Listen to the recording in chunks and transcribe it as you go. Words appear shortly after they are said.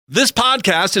This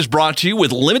podcast is brought to you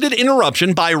with limited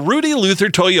interruption by Rudy Luther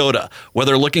Toyota.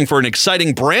 Whether looking for an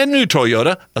exciting brand new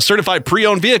Toyota, a certified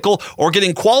pre-owned vehicle, or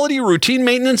getting quality routine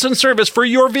maintenance and service for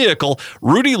your vehicle,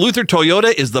 Rudy Luther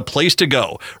Toyota is the place to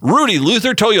go. Rudy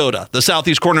Luther Toyota, the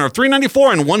southeast corner of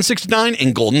 394 and 169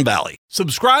 in Golden Valley.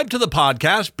 Subscribe to the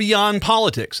podcast Beyond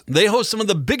Politics. They host some of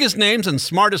the biggest names and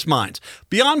smartest minds.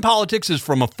 Beyond Politics is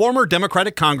from a former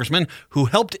Democratic congressman who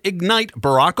helped ignite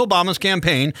Barack Obama's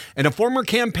campaign and a former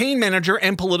campaign manager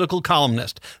and political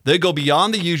columnist. They go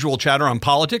beyond the usual chatter on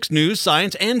politics, news,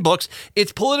 science, and books.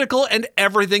 It's political and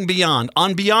everything beyond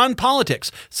on Beyond Politics.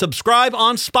 Subscribe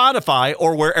on Spotify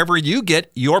or wherever you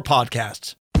get your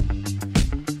podcasts.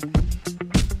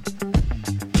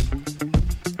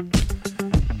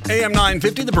 AM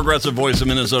 950, the progressive voice of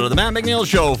Minnesota, the Matt McNeil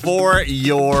Show for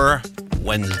your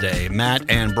Wednesday. Matt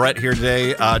and Brett here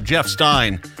today. Jeff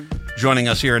Stein joining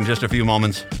us here in just a few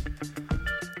moments.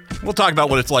 We'll talk about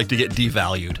what it's like to get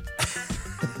devalued.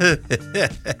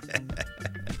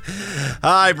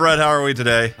 Hi, Brett. How are we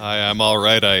today? Hi, I'm all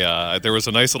right. There was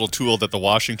a nice little tool that the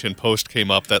Washington Post came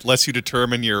up that lets you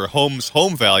determine your home's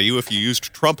home value if you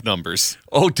used Trump numbers.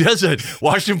 Oh, does it?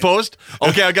 Washington Post?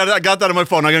 Okay, I got that on my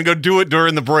phone. I'm going to go do it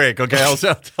during the break. Okay, I'll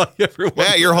tell you everyone.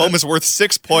 Yeah, your home is worth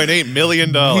 $6.8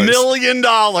 million. $1 million.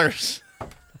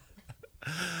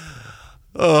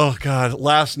 Oh, God.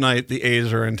 Last night, the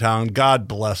A's are in town. God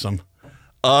bless them.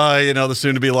 The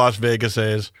soon-to-be Las Vegas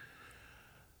A's.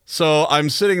 So I'm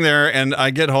sitting there, and I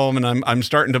get home, and I'm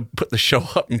starting to put the show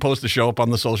up and post the show up on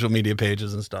the social media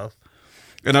pages and stuff.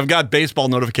 And I've got baseball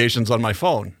notifications on my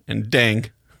phone, and dang,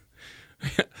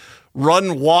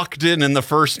 run walked in the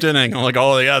first inning. I'm like,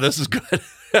 oh, yeah, this is good.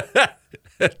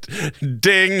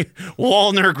 Ding,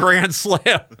 Wallner grand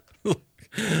slam.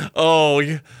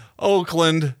 Oh,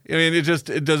 Oakland. I mean,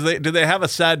 do they have a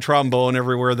sad trombone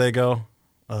everywhere they go?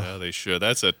 Yeah, they should.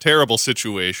 That's a terrible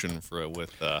situation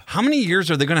with. How many years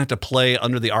are they going to have to play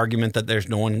under the argument that there's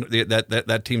no one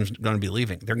that team's going to be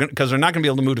leaving? Because they're not going to be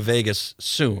able to move to Vegas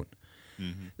soon.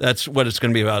 Mm-hmm. That's what it's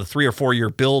going to be, about a 3 or 4 year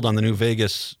build on the new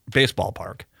Vegas baseball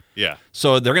park. Yeah.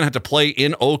 So they're going to have to play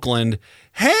in Oakland.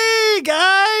 Hey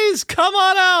guys, come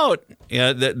on out.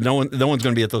 Yeah, no one's going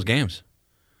to be at those games.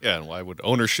 Yeah, and why would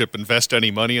ownership invest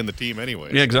any money in the team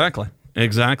anyway? Yeah, exactly.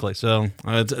 So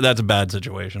that's a bad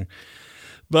situation.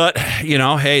 But,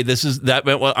 hey, this is that.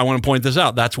 I want to point this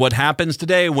out. That's what happens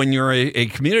today when you're a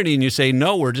community and you say,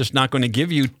 no, we're just not going to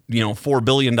give you, $4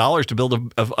 billion to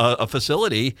build a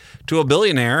facility to a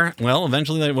billionaire. Well,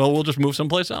 eventually, we'll just move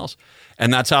someplace else.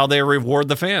 And that's how they reward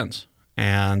the fans.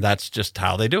 And that's just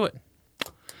how they do it.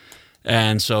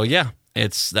 And so, yeah,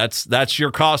 that's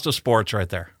your cost of sports right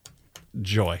there.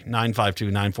 Joy.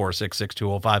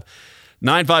 952-946-6205.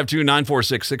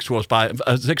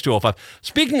 952-946-6205.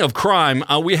 Speaking of crime,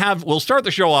 we'll start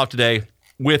the show off today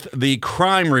with the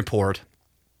crime report.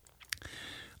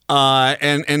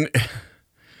 And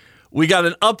we got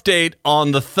an update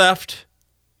on the theft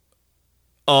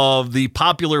of the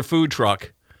popular food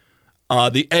truck,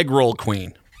 the Egg Roll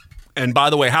Queen. And by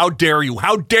the way, how dare you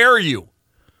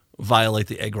violate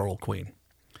the Egg Roll Queen?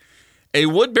 A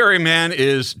Woodbury man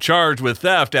is charged with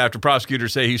theft after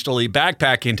prosecutors say he stole a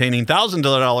backpack containing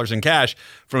 $1,000 in cash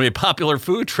from a popular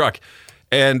food truck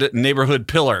and neighborhood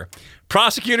pillar.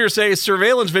 Prosecutors say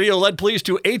surveillance video led police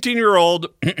to 18-year-old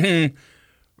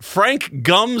Frank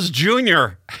Gums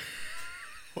Jr.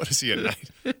 What is he,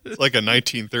 it's like a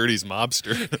 1930s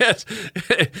mobster. Yes,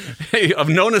 a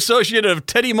known associate of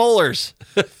Teddy Mollers.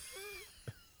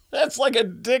 That's like a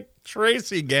Dick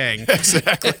Tracy gang.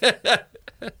 Exactly.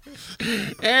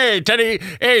 Hey Teddy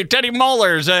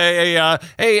Mollers.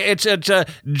 It's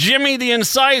Jimmy the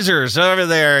Incisors over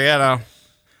there,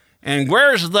 And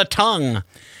where's the tongue?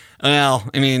 Well,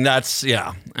 I mean, that's,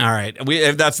 yeah. All right.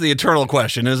 That's the eternal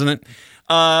question, isn't it?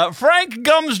 Frank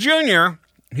Gums Jr.,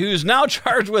 who's now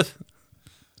charged with...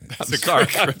 That's a great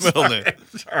criminal name.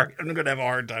 Sorry, I'm going to have a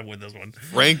hard time with this one.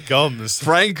 Frank Gums.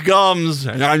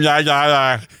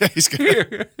 He's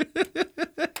good.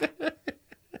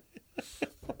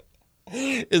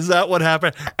 Is that what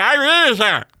happened? I really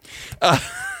sorry.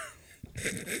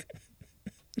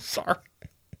 Sorry.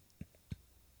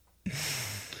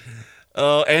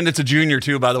 And it's a junior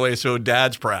too, by the way, so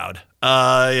Dad's proud.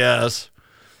 Yes.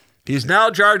 He's now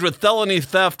charged with felony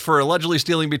theft for allegedly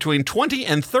stealing between $20,000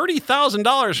 and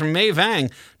 $30,000 from May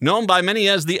Vang, known by many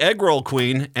as the Egg Roll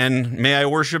Queen, and may I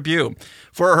worship you,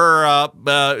 for her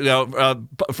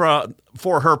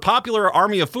popular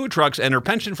army of food trucks and her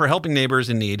penchant for helping neighbors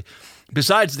in need.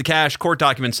 Besides the cash, court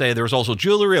documents say there was also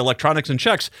jewelry, electronics, and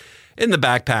checks in the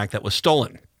backpack that was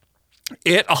stolen.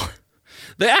 They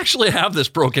actually have this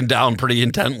broken down pretty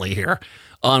intently here.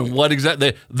 on what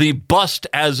exactly the bust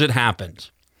as it happened.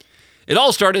 It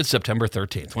all started September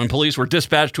 13th when police were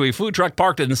dispatched to a food truck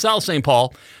parked in South St.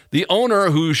 Paul. The owner,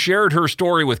 who shared her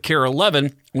story with KARE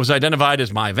 11, was identified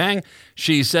as Mai Vang.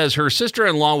 She says her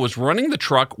sister-in-law was running the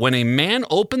truck when a man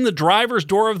opened the driver's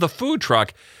door of the food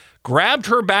truck, grabbed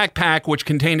her backpack, which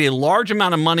contained a large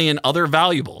amount of money and other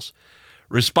valuables.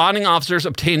 Responding officers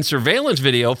obtained surveillance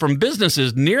video from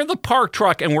businesses near the parked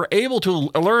truck and were able to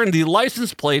learn the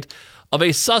license plate of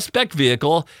a suspect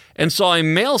vehicle and saw a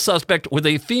male suspect with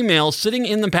a female sitting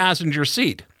in the passenger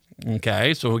seat.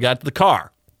 Okay, so we got the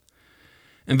car.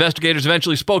 Investigators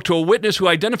eventually spoke to a witness who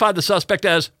identified the suspect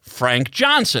as Frank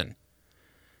Johnson.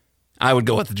 I would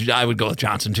go with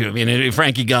Johnson too. I mean,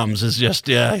 Frankie Gums is just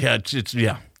yeah.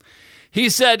 He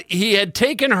said he had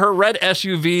taken her red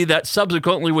SUV that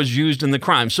subsequently was used in the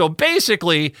crime. So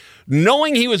basically,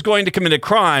 knowing he was going to commit a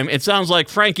crime, it sounds like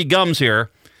Frankie Gums here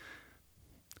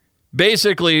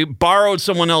basically borrowed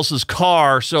someone else's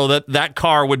car so that that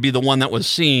car would be the one that was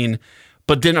seen,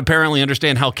 but didn't apparently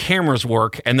understand how cameras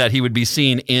work and that he would be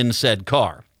seen in said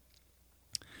car.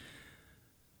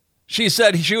 She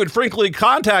said she would frequently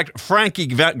contact Frankie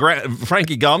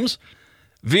Gums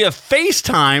via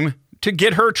FaceTime to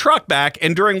get her truck back,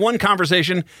 and during one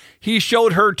conversation, he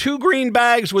showed her 2 green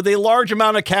bags with a large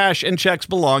amount of cash and checks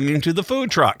belonging to the food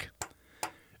truck.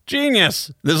 Genius.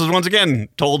 This is once again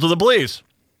told to the police.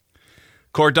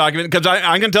 Court document, because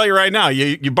I can tell you right now,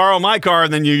 you borrow my car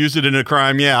and then you use it in a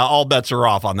crime, yeah, all bets are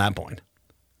off on that point.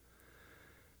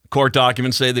 Court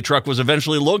documents say the truck was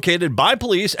eventually located by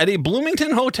police at a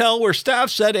Bloomington hotel where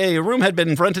staff said a room had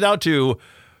been rented out to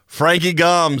Frankie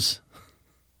Gums.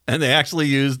 And they actually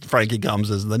used Frankie Gums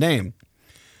as the name.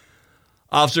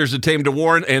 Officers obtained a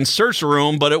warrant and searched the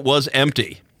room, but it was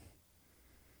empty.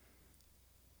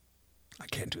 I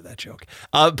can't do that joke.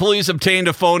 Police obtained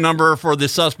a phone number for the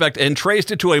suspect and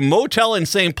traced it to a motel in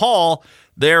St. Paul.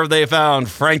 There they found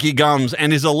Frankie Gums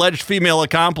and his alleged female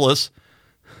accomplice,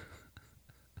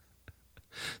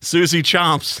 Susie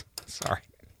Chomps. Sorry.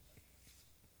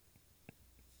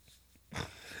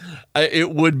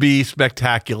 It would be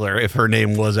spectacular if her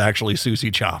name was actually Susie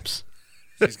Chomps.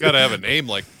 She's got to have a name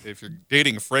like if you're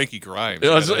dating Frankie Grimes.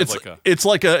 It's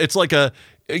like a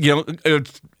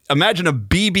imagine a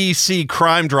BBC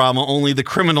crime drama. Only the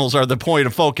criminals are the point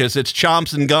of focus. It's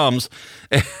Chomps and Gums.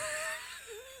 It's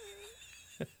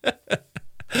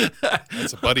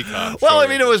a buddy cop. Well, I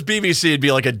mean, it was BBC. It'd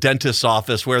be like a dentist's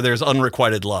office where there's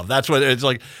unrequited love. That's what it's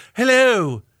like.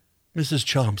 Hello, Mrs.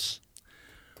 Chomps.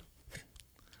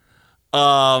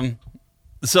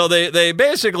 So they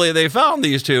basically found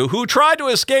these two who tried to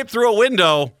escape through a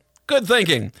window. Good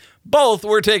thinking. Both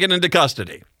were taken into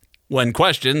custody. When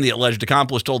questioned, the alleged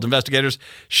accomplice told investigators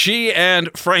she and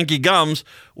Frankie Gums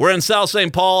were in South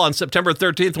St. Paul on September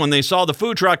 13th when they saw the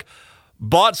food truck,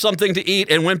 bought something to eat,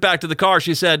 and went back to the car.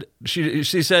 She said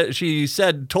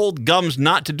told Gums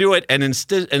not to do it and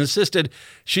insisted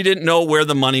she didn't know where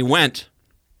the money went,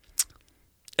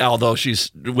 although she's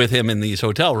with him in these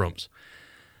hotel rooms.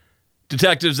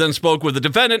 Detectives then spoke with the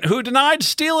defendant, who denied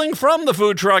stealing from the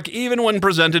food truck, even when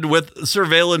presented with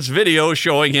surveillance video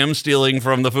showing him stealing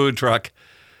from the food truck.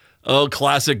 Oh,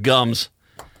 classic Gums.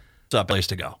 It's a place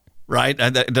to go, right?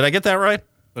 Did I get that right?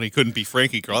 But he couldn't be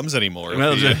Frankie Gums anymore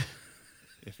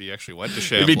if he actually went to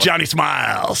Shambhala. It'd be Johnny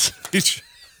Smiles.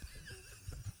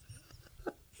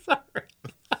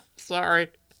 Sorry.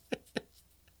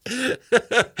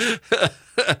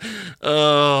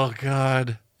 Oh,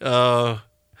 God.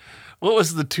 What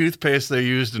was the toothpaste they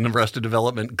used in Arrested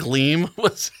Development? Gleam?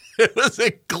 It was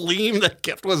a Gleam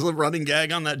that was the running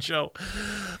gag on that show.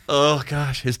 Oh,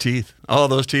 gosh, his teeth. Oh,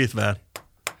 those teeth, man.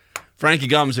 Frankie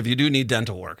Gums, if you do need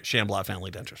dental work, Shambhala Family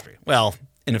Dentistry. Well,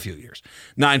 in a few years.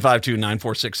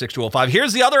 952-946-6205.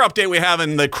 Here's the other update we have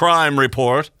in the crime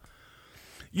report.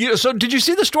 So did you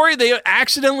see the story? They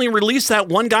accidentally released that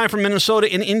one guy from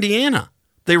Minnesota in Indiana.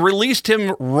 They released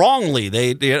him wrongly.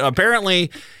 They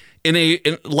apparently... In a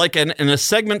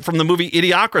segment from the movie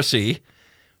Idiocracy,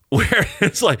 where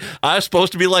it's like, I was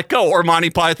supposed to be let go, or Monty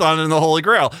Python and the Holy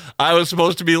Grail. I was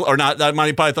supposed to be, or not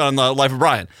Monty Python and the Life of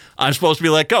Brian. I'm supposed to be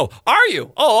let go. Are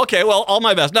you? Oh, okay. Well, all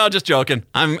my best. No, just joking.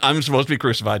 I'm supposed to be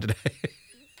crucified today.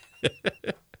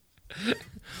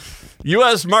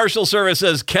 U.S. Marshal Service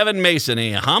says Kevin Mason,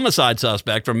 a homicide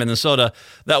suspect from Minnesota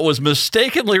that was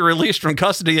mistakenly released from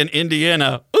custody in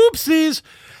Indiana, oopsies,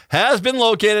 has been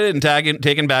located and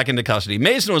taken back into custody.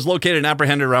 Mason was located and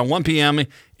apprehended around 1 p.m.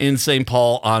 in St.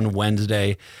 Paul on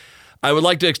Wednesday. I would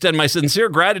like to extend my sincere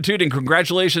gratitude and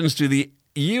congratulations to the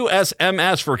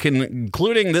USMS for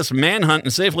concluding this manhunt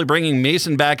and safely bringing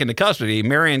Mason back into custody,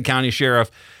 Marion County Sheriff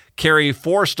Carrie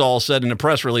Forstall said in a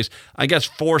press release. I guess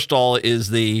Forstall is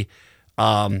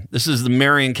this is the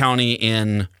Marion County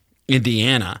in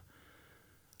Indiana.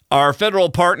 Our federal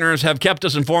partners have kept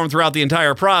us informed throughout the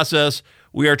entire process.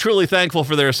 We are truly thankful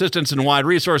for their assistance and wide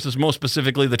resources, most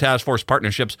specifically the task force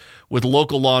partnerships with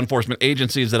local law enforcement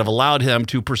agencies that have allowed him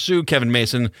to pursue Kevin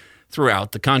Mason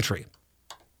throughout the country.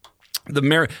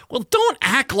 Well, don't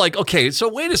act like, okay, so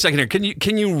wait a second here.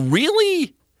 Can you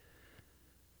really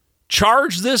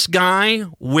charge this guy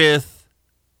with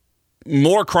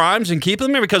more crimes and keep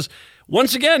him there? Because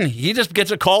once again, he just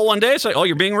gets a call one day, say, oh,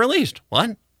 you're being released.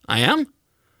 What? I am?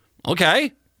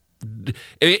 Okay.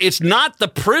 It's not the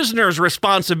prisoner's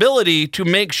responsibility to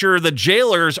make sure the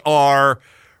jailers are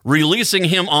releasing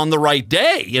him on the right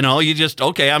day. You just,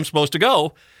 okay, I'm supposed to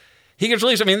go. He gets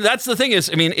released. I mean, that's the thing is,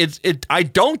 I mean, I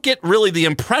don't get really the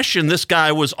impression this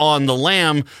guy was on the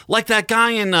lam like that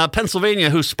guy in Pennsylvania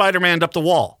who Spider-Man'd up the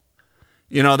wall.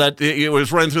 That it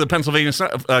was running through the Pennsylvania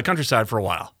countryside for a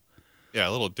while. Yeah,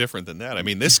 a little different than that. I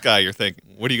mean, this guy, you're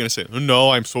thinking, what are you going to say?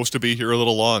 No, I'm supposed to be here a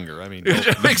little longer. I mean, no.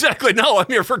 Exactly. No, I'm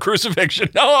here for crucifixion.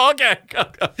 No, okay.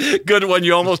 Good one.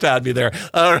 You almost had me there.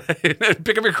 All right.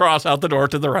 Pick up your cross out the door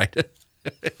to the right. There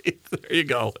you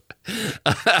go.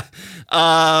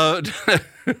 Oh,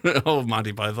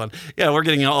 Monty Python. Yeah, we're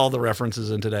getting all the references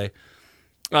in today.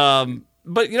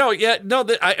 But,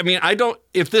 I don't,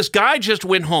 if this guy just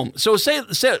went home, so say,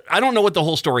 I don't know what the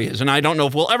whole story is, and I don't know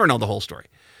if we'll ever know the whole story.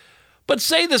 But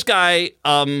say this guy,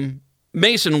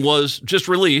 Mason, was just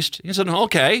released. He said,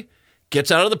 okay,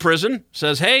 gets out of the prison,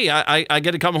 says, hey, I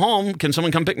get to come home. Can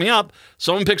someone come pick me up?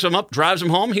 Someone picks him up, drives him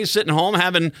home. He's sitting home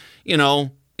having,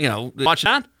 watch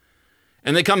that.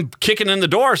 And they come kicking in the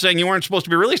door saying you weren't supposed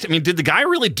to be released. I mean, did the guy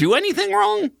really do anything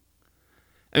wrong?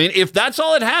 I mean, if that's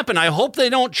all that happened, I hope they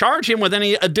don't charge him with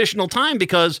any additional time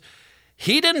because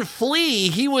he didn't flee.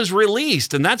 He was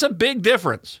released, and that's a big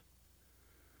difference.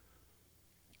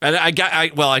 And I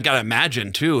got to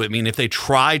imagine, too, I mean, if they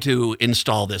try to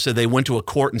install this, if they went to a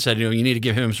court and said, you need to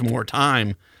give him some more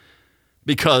time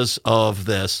because of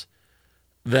this,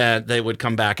 that they would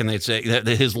come back and they'd say that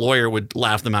his lawyer would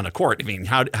laugh them out of court. I mean,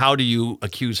 how do you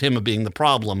accuse him of being the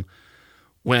problem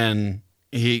when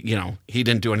he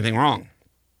didn't do anything wrong?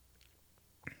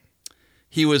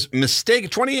 He was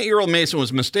 28-year-old Mason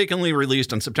was mistakenly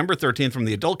released on September 13th from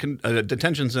the adult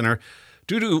detention center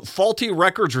due to faulty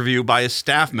records review by a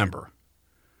staff member.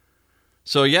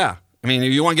 So, yeah, I mean,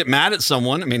 if you want to get mad at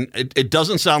someone, I mean, it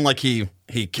doesn't sound like he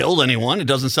killed anyone. It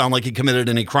doesn't sound like he committed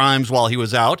any crimes while he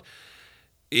was out.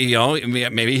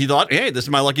 Maybe he thought, hey, this is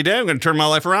my lucky day. I'm going to turn my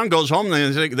life around, goes home,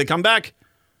 and they come back.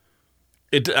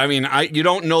 You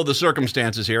don't know the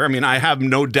circumstances here. I mean, I have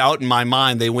no doubt in my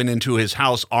mind they went into his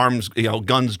house, arms,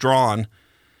 guns drawn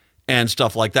and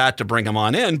stuff like that to bring him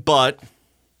on in. But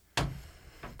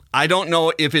I don't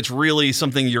know if it's really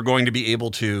something you're going to be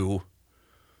able to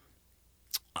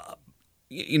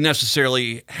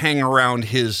necessarily hang around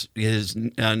his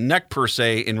neck per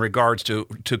se in regards to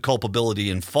culpability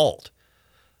and fault.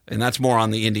 And that's more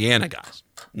on the Indiana guys.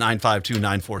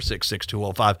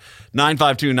 952-946-6205.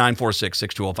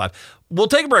 952-946-6205. We'll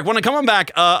take a break. When I come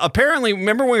back, apparently,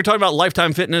 remember when we were talking about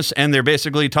Lifetime Fitness and they're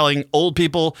basically telling old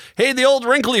people, hey, the old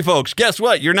wrinkly folks, guess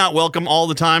what? You're not welcome all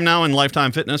the time now in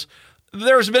Lifetime Fitness.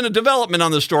 There's been a development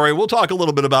on the story. We'll talk a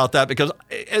little bit about that because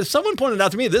as someone pointed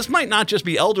out to me, this might not just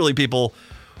be elderly people,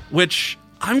 which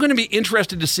I'm going to be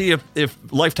interested to see if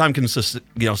Lifetime can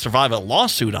survive a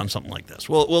lawsuit on something like this.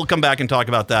 We'll come back and talk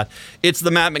about that. It's the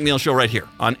Matt McNeil Show right here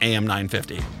on AM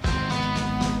 950.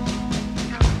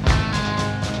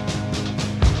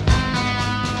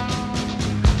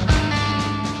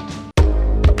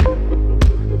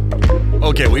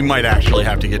 Okay, we might actually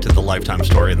have to get to the Lifetime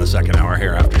story in the second hour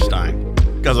here after Stein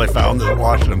because I found the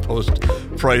Washington Post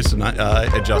price and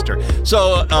adjuster.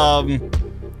 So,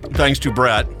 thanks to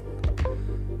Brett.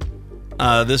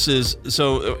 Of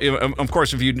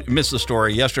course, if you missed the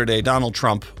story, yesterday Donald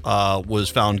Trump was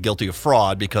found guilty of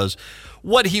fraud because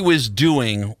what he was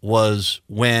doing was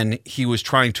when he was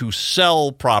trying to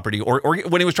sell property or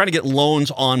when he was trying to get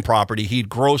loans on property, he'd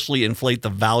grossly inflate the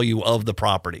value of the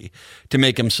property to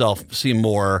make himself seem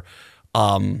more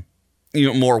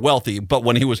more wealthy. But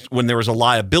when there was a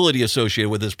liability associated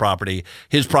with his property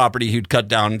he'd cut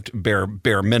down to bare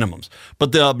minimums.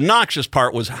 But the obnoxious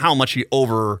part was how much he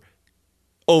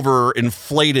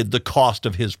overinflated the cost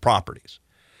of his properties.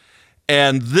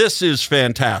 And this is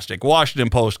fantastic. Washington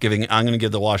Post I'm going to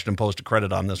give the Washington Post a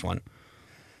credit on this one.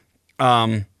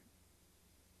 The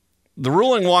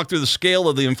ruling walked through the scale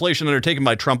of the inflation undertaken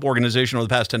by Trump organization over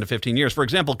the past 10 to 15 years. For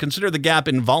example, consider the gap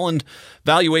in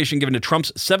valuation given to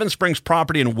Trump's Seven Springs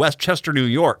property in Westchester, New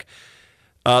York.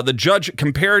 The judge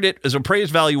compared it as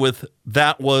appraised value with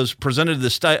that was presented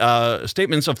the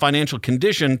statements of financial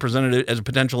condition presented as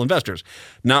potential investors,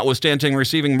 notwithstanding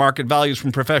receiving market values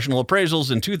from professional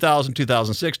appraisals in 2000,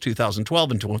 2006,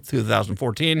 2012, and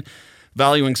 2014,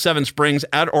 valuing Seven Springs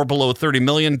at or below $30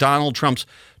 million. Donald Trump's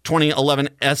 2011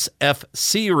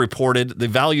 SFC reported the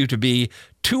value to be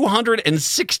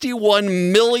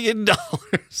 $261 million.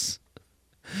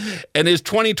 And his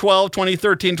 2012,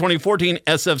 2013, 2014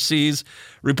 SFCs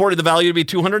reported the value to be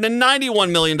 $291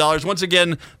 million. Once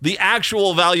again, the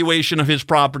actual valuation of his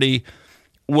property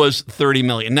was $30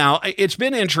 million. Now, it's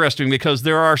been interesting because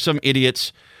there are some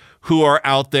idiots who are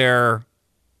out there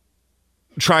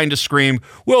trying to scream,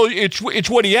 well, it's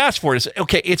what he asked for. It's,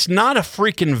 okay, it's not a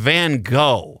freaking Van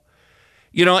Gogh.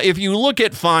 You know, if you look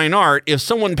at fine art, if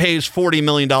someone pays $40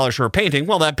 million for a painting,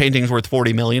 well, that painting's worth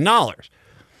 $40 million.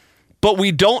 But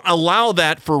we don't allow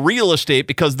that for real estate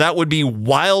because that would be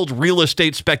wild real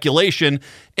estate speculation,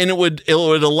 and it would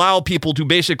allow people to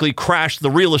basically crash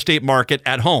the real estate market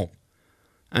at home.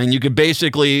 And you could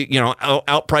basically,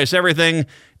 outprice everything,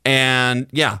 and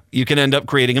yeah, you can end up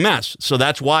creating a mess. So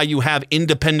that's why you have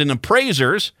independent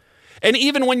appraisers. And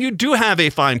even when you do have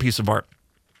a fine piece of art,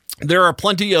 there are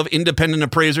plenty of independent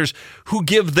appraisers who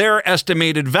give their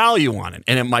estimated value on it.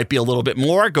 And it might be a little bit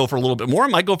more, go for a little bit more, it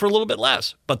might go for a little bit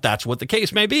less. But that's what the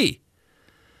case may be.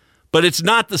 But it's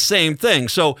not the same thing.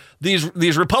 So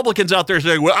these Republicans out there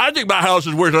saying, well, I think my house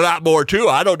is worth a lot more too.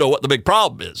 I don't know what the big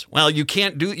problem is. Well, you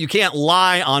can't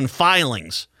lie on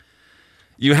filings.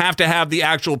 You have to have the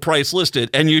actual price listed.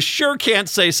 And you sure can't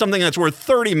say something that's worth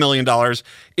 $30 million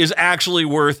is actually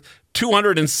worth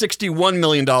 $261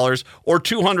 million or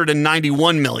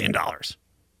 $291 million.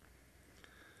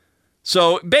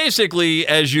 So basically,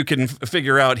 as you can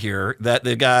figure out here, that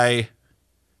the guy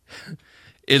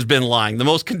has been lying. The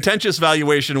most contentious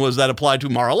valuation was that applied to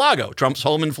Mar-a-Lago, Trump's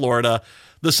home in Florida,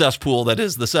 the cesspool that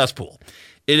is the cesspool.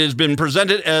 It has been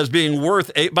presented as being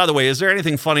worth by the way, is there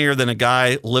anything funnier than a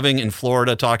guy living in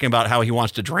Florida talking about how he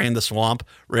wants to drain the swamp?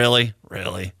 Really?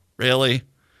 Really? Really?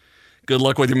 Good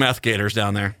luck with your meth gators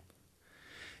down there.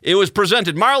 It was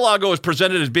presented, Mar-a-Lago was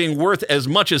presented as being worth as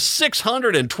much as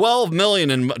 $612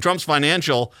 million in Trump's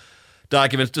financial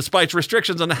documents, despite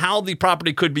restrictions on how the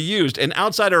property could be used. An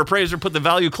outsider appraiser put the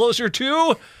value closer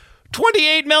to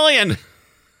 $28 million.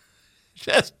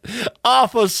 Just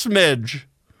off a smidge.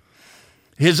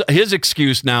 His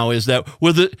excuse now is that,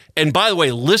 and by the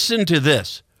way, listen to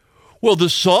this. Well, the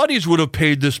Saudis would have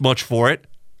paid this much for it.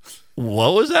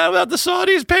 What was that about the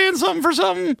Saudis paying something for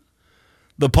something?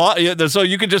 So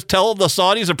you could just tell the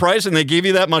Saudis a price and they gave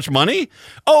you that much money?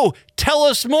 Oh, tell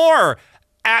us more.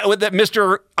 That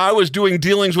Mr. I was doing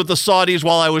dealings with the Saudis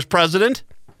while I was president.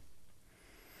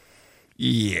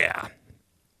 Yeah.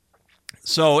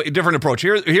 So a different approach.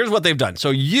 Here's what they've done.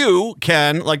 So you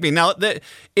can, like me, now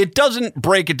it doesn't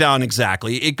break it down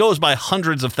exactly. It goes by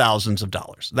hundreds of thousands of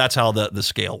dollars. That's how the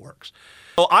scale works.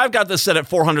 So I've got this set at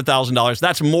 $400,000.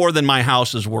 That's more than my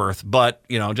house is worth, but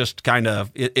just kind of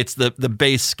it's the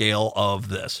base scale of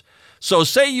this. So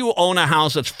say you own a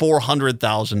house that's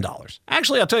 $400,000.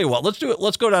 Actually, I'll tell you what. Let's do it.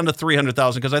 Let's go down to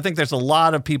 $300,000 because I think there's a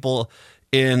lot of people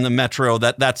in the metro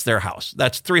that's their house.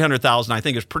 That's $300,000. I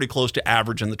think is pretty close to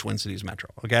average in the Twin Cities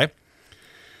metro. Okay.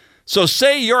 So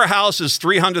say your house is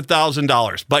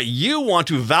 $300,000, but you want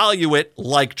to value it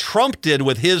like Trump did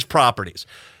with his properties,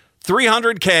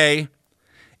 $300K.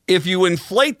 If you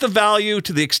inflate the value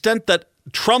to the extent that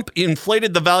Trump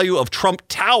inflated the value of Trump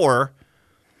Tower,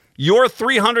 your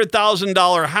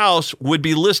 $300,000 house would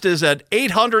be listed at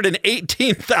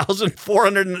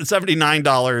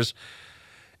 $818,479,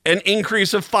 an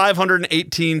increase of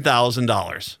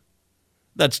 $518,000.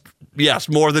 That's, yes,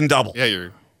 more than double. Yeah,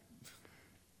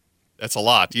 that's a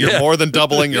lot. You're more than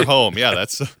doubling your home. Yeah,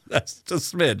 that's a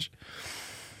smidge.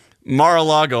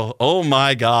 Mar-a-Lago, oh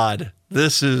my God.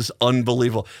 This is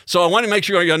unbelievable. So I want to make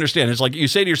sure you understand. It's like you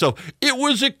say to yourself, it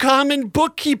was a common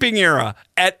bookkeeping error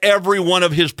at every one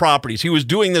of his properties. He was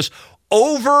doing this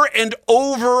over and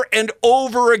over and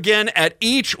over again at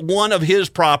each one of his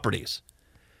properties,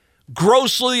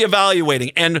 grossly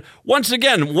evaluating. And once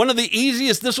again,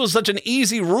 this was such an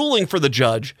easy ruling for the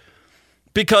judge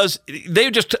because they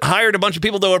just hired a bunch of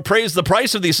people that would appraise the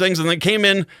price of these things and they came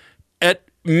in at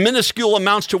minuscule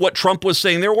amounts to what Trump was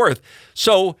saying they're worth.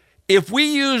 So if we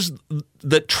use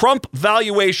the Trump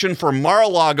valuation for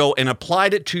Mar-a-Lago and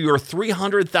applied it to your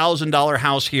 $300,000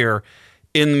 house here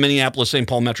in the Minneapolis-St.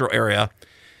 Paul metro area,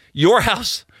 your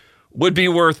house would be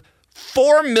worth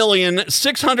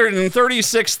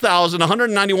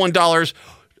 $4,636,191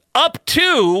 up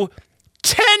to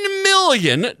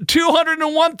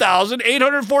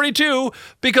 $10,201,842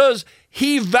 because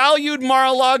He valued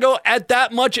Mar-a-Lago at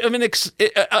that much of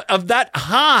of that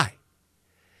high.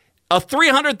 A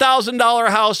 $300,000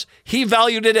 house, he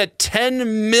valued it at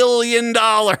 $10 million.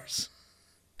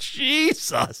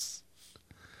 Jesus.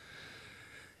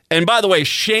 And by the way,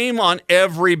 shame on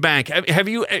every bank.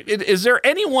 Is there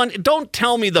anyone, don't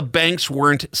tell me the banks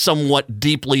weren't somewhat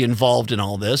deeply involved in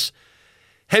all this.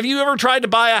 Have you ever tried to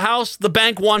buy a house? The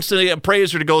bank wants the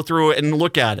appraiser to go through it and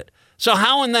look at it. So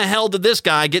how in the hell did this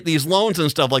guy get these loans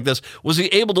and stuff like this? Was he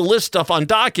able to list stuff on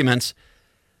documents?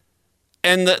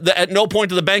 And at no point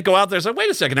did the bank go out there and say, wait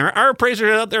a second, our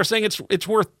appraiser out there saying it's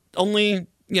worth only,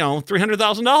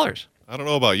 $300,000. I don't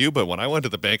know about you, but when I went to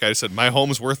the bank, I said, my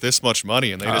home's worth this much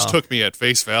money, and they just took me at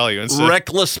face value. And said,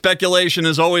 reckless speculation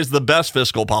is always the best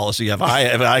fiscal policy, if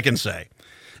I can say.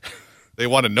 They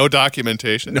wanted no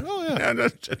documentation. Oh, yeah.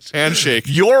 Handshake.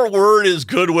 Your word is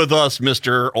good with us,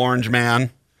 Mr. Orange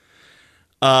Man.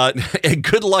 And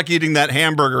good luck eating that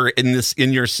hamburger in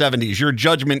your 70s. Your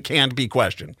judgment can't be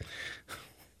questioned.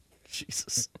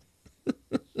 Jesus.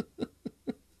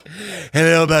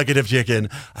 Hello, bucket of chicken.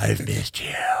 I've missed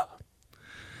you.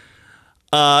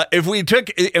 If we took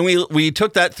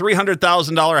that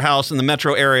 $300,000 house in the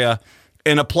metro area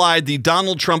and applied the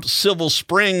Donald Trump Seven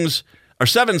Springs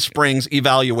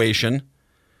evaluation,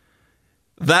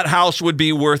 that house would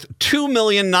be worth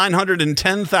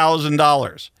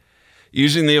 $2,910,000.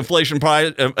 Using the inflation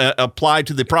applied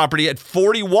to the property at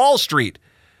 40 Wall Street,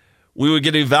 we would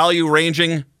get a value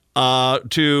ranging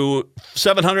to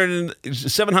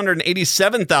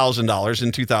 $787,000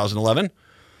 in 2011.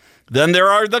 Then there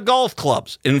are the golf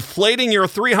clubs, inflating your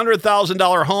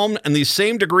 $300,000 home in the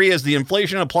same degree as the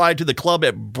inflation applied to the club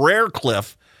at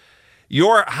Briarcliff.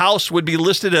 Your house would be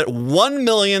listed at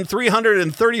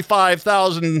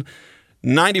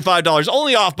 $1,335,095,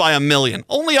 only off by $1 million.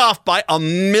 Only off by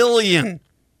 $1 million.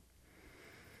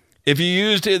 If you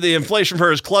used the inflation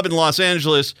for his club in Los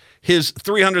Angeles, his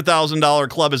 $300,000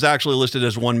 club is actually listed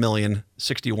as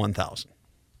 $1,061,000.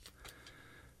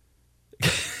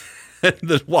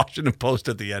 The Washington Post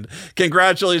at the end.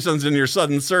 Congratulations on your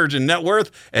sudden surge in net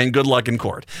worth, and good luck in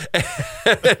court.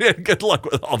 Good luck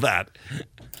with all that.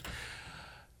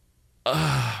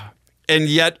 And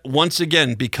yet, once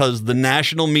again, because the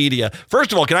national media,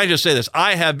 first of all, can I just say this?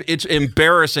 It's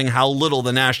embarrassing how little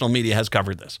the national media has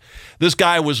covered this. This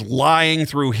guy was lying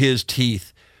through his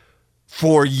teeth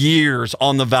for years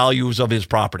on the values of his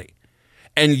property.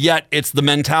 And yet, it's the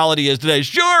mentality is today,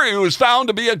 sure, he was found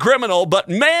to be a criminal, but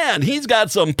man, he's got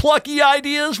some plucky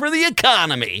ideas for the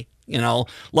economy.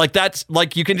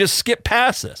 Like you can just skip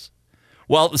past this.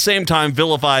 While at the same time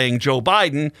vilifying Joe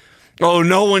Biden. Oh,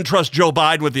 no one trusts Joe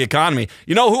Biden with the economy.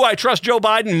 You know who I trust Joe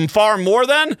Biden far more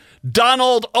than?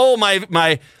 Donald. Oh, my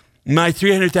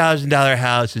 $300,000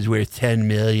 house is worth $10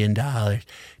 million.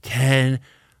 $10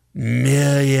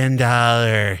 million.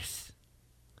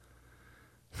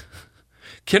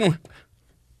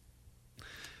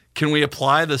 Can we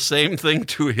apply the same thing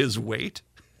to his weight?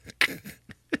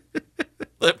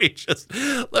 Let me just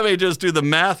do the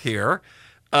math here.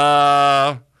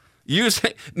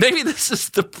 Maybe this is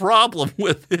the problem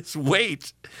with his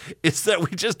weight, is that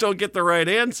we just don't get the right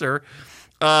answer.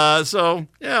 Taking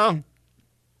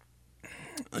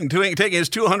his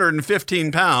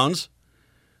 215 pounds,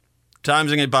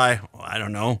 timesing it by,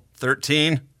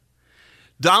 13.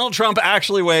 Donald Trump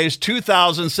actually weighs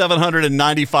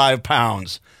 2,795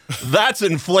 pounds. That's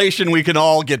inflation we can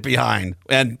all get behind,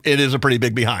 and it is a pretty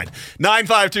big behind.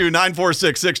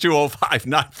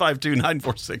 952-946-6205,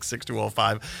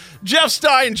 952-946-6205. Jeff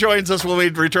Stein joins us when we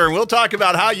return. We'll talk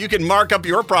about how you can mark up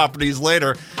your properties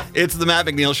later. It's the Matt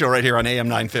McNeil Show right here on AM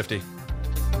 950.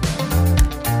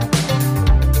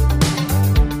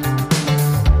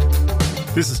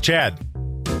 This is Chad.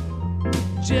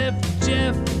 Jeff.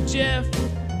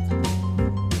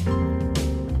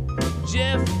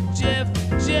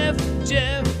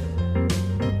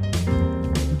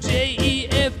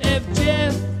 J-E-F-F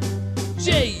Jeff.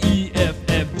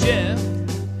 J-E-F-F Jeff.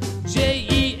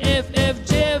 J-E-F-F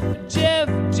Jeff.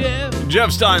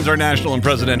 Jeff Stein's our national and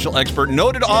presidential expert,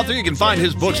 noted author. You can find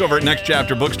his books over at Next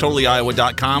Chapter Books,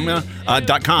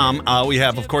 totallyiowa.com. We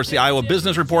have, of course, the Iowa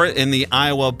Business Report and the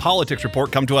Iowa Politics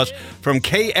Report come to us from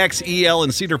KXEL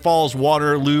in Cedar Falls,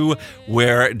 Waterloo,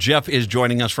 where Jeff is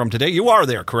joining us from today. You are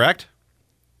there, correct?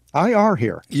 I are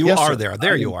here. You are there.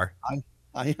 There you are.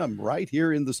 I am right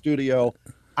here in the studio.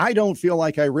 I don't feel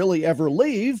like I really ever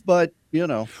leave, but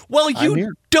Well, I'm you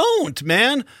here. don't,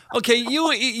 man. Okay,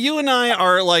 you and I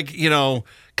are like,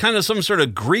 kind of some sort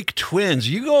of Greek twins.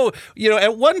 You go,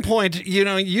 at one point,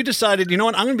 you decided, you know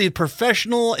what, I'm going to be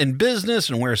professional in business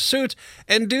and wear suits.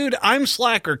 And dude, I'm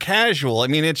slack or casual. I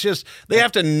mean, it's just, they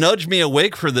have to nudge me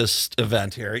awake for this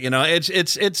event here. You and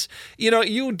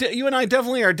I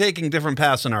definitely are taking different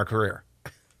paths in our career.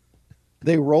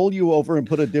 They roll you over and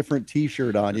put a different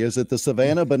T-shirt on you. Is it the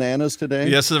Savannah Bananas today?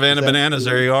 Yes, Savannah Bananas.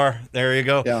 There you are. There you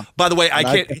go. Yeah. By the way,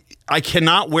 I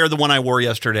cannot wear the one I wore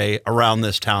yesterday around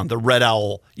this town, the Red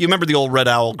Owl. You remember the old Red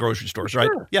Owl grocery stores,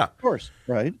 right? Sure. Yeah. Of course.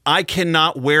 Right. I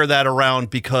cannot wear that around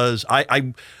because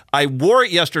I wore it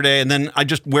yesterday and then I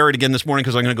just wear it again this morning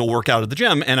because I'm going to go work out at the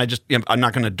gym and I'm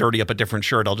not going to dirty up a different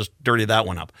shirt. I'll just dirty that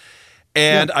one up.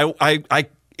 And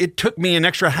it took me an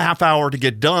extra half hour to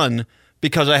get done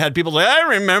because I had people say, I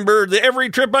remember every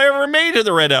trip I ever made to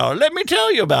the Red Owl. Let me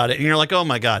tell you about it. And you're like, oh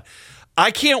my God, I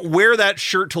can't wear that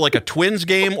shirt to like a Twins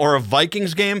game or a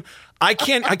Vikings game. I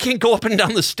can't go up and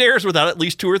down the stairs without at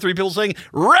least 2 or 3 people saying,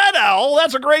 Red Owl,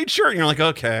 that's a great shirt. And you're like,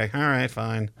 okay, all right,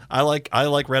 fine. I like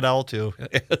Red Owl too.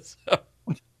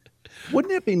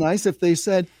 Wouldn't it be nice if they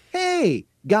said, hey,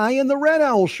 guy in the Red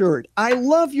Owl shirt, I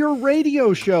love your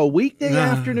radio show weekday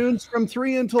afternoons from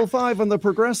 3 until 5 on the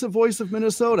Progressive Voice of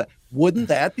Minnesota. Wouldn't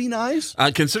that be nice?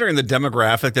 Considering the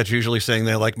demographic that's usually saying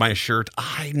they like my shirt,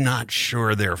 I'm not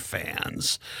sure they're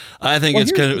fans. I think it's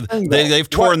because they've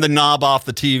torn the knob off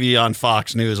the TV on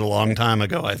Fox News a long time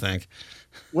ago, I think.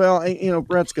 Well,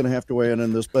 Brett's going to have to weigh in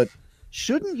on this, but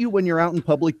shouldn't you, when you're out in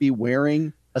public, be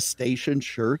wearing a station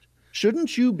shirt?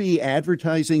 Shouldn't you be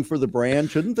advertising for the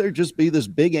brand? Shouldn't there just be this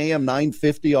big AM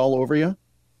 950 all over you?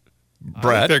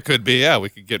 Brett? There could be, yeah. We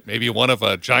could get maybe one of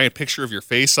a giant picture of your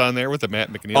face on there with a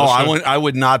Matt McNeil shirt. I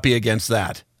would not be against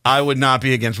that. I would not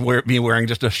be against me wearing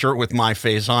just a shirt with my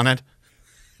face on it.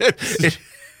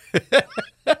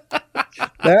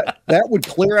 That would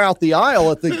clear out the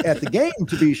aisle at the game,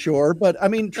 to be sure. But I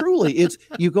mean, truly, it's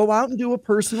you go out and do a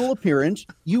personal appearance.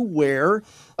 You wear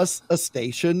a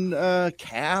station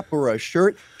cap or a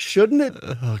shirt. Shouldn't it?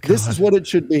 Oh, this is what it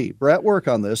should be. Brett, work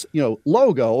on this.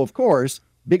 Logo, of course,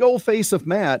 big old face of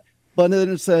Matt. But then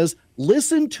it says,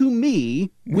 listen to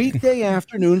me weekday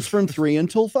afternoons from 3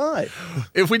 until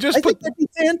 5. If we just I think that'd be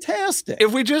fantastic.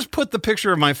 If we just put the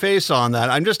picture of my face on that,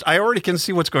 I already can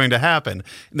see what's going to happen.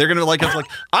 They're going to like, it's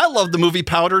like, I love the movie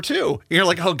Powder too. And you're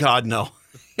like, oh God, no.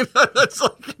 That's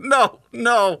like, no.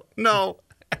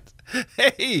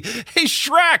 Hey,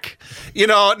 Shrek.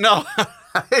 No,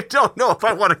 I don't know if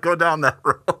I want to go down that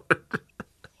road.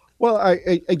 Well,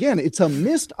 again, it's a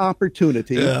missed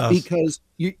opportunity because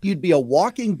you'd be a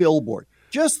walking billboard.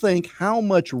 Just think how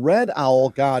much Red Owl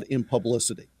got in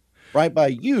publicity, right, by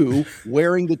you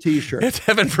wearing the T-shirt. It's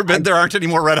heaven forbid there aren't any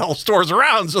more Red Owl stores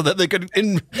around so that they could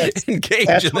engage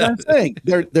that's in what that. I'm saying.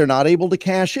 They're not able to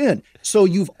cash in. So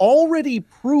you've already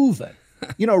proven,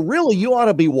 really you ought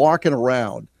to be walking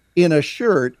around in a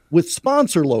shirt with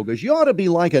sponsor logos. You ought to be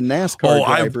like a NASCAR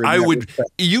driver. I would.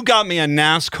 You got me a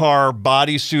NASCAR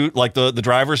bodysuit like the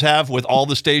drivers have with all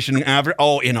the station average.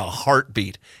 Oh, in a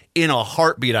heartbeat.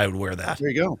 I would wear that. There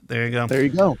you go. There you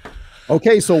go.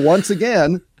 Okay, so once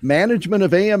again, management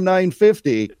of AM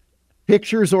 950,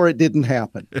 pictures or it didn't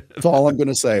happen. That's all I'm going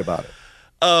to say about it.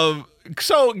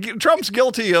 So Trump's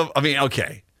guilty of.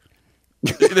 Okay.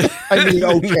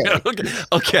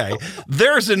 Okay.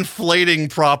 There's inflating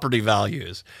property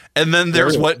values, and then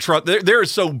there's what Trump. They're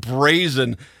so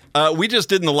brazen. We just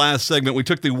did in the last segment. We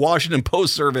took the Washington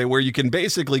Post survey where you can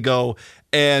basically go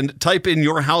and type in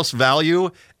your house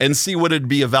value and see what it'd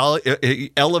be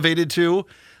elevated to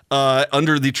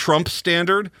under the Trump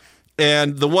standard.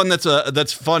 And the one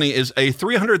that's funny is a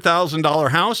 $300,000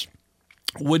 house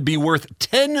would be worth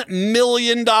 $10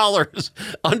 million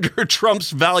under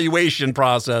Trump's valuation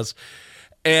process.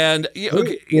 And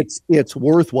it's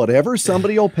worth whatever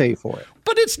somebody will pay for it.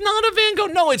 But it's not a Van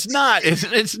Gogh. No, it's not.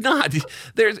 It's not.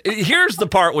 Here's the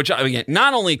part which,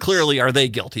 not only clearly are they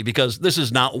guilty, because this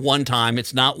is not one time,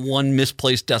 it's not one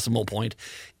misplaced decimal point.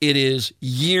 It is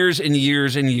years and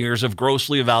years and years of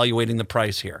grossly evaluating the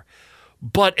price here.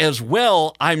 But as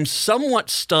well, I'm somewhat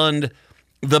stunned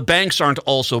the banks aren't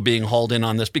also being hauled in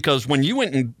on this, because when you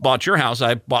went and bought your house,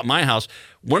 I bought my house,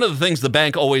 one of the things the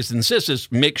bank always insists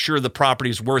is make sure the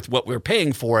property's worth what we're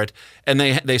paying for it, and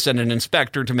they send an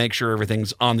inspector to make sure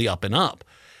everything's on the up and up.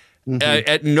 Mm-hmm.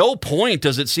 At no point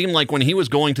does it seem like when he was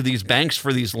going to these banks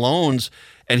for these loans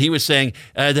and he was saying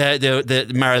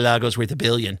the Mar-a-Lago's worth $1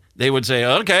 billion, they would say,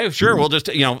 okay, sure, we'll just,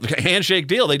 handshake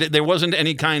deal. There wasn't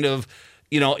any kind of,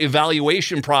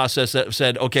 evaluation process that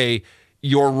said, okay,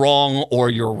 you're wrong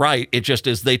or you're right. It just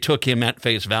is they took him at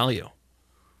face value.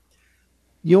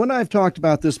 You and I have talked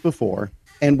about this before,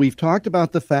 and we've talked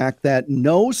about the fact that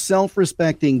no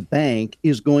self-respecting bank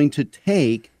is going to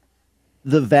take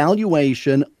the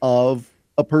valuation of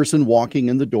a person walking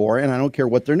in the door, and I don't care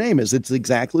what their name is. It's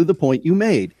exactly the point you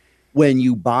made. When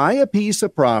you buy a piece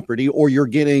of property or you're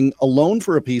getting a loan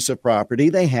for a piece of property,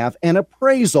 they have an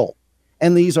appraisal.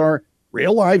 And these are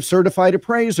real live certified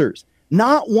appraisers,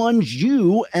 not ones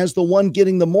you as the one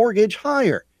getting the mortgage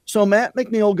hire. So Matt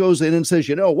McNeil goes in and says,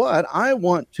 you know what? I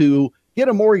want to get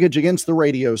a mortgage against the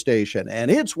radio station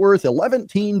and it's worth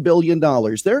 $11 billion.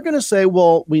 They're going to say,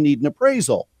 well, we need an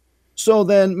appraisal. So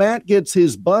then Matt gets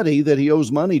his buddy that he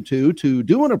owes money to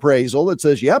do an appraisal that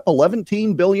says, yep,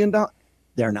 $11 billion.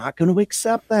 They're not going to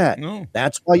accept that. No.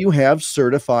 That's why you have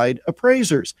certified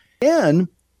appraisers. And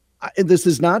this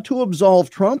is not to absolve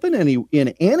Trump in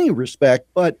any respect,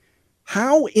 but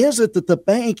how is it that the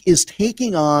bank is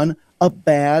taking on a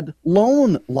bad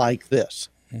loan like this?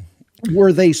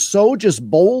 Were they so just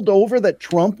bowled over that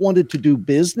Trump wanted to do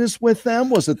business with them?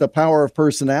 Was it the power of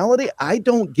personality? I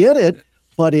don't get it.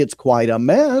 But it's quite a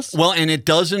mess. Well, and it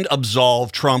doesn't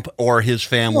absolve Trump or his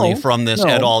family from this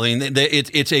at all. I mean,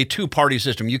 it's a two-party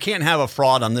system. You can't have a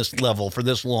fraud on this level for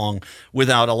this long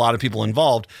without a lot of people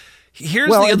involved. And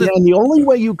the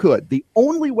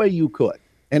only way you could,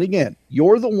 and again,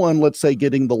 you're the one, let's say,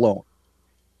 getting the loan.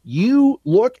 You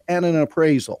look at an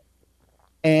appraisal,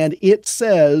 and it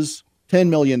says $10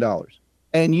 million.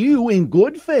 And you, in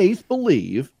good faith,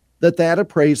 believe that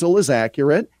appraisal is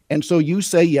accurate. And so you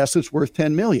say, yes, it's worth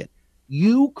 $10 million.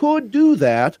 You could do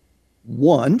that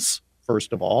once,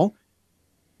 first of all.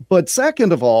 But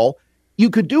second of all, you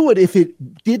could do it if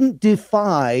it didn't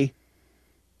defy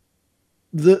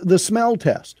the smell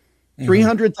test.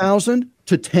 300,000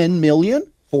 to 10 million,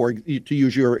 to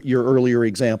use your earlier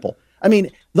example. I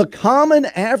mean, the common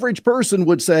average person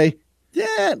would say,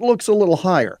 it looks a little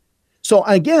higher. So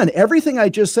again, everything I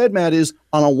just said, Matt, is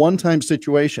on a one-time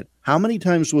situation. How many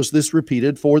times was this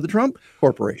repeated for the Trump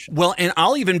Corporation? Well, and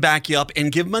I'll even back you up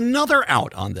and give them another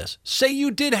out on this. Say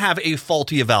you did have a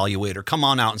faulty evaluator come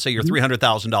on out and say your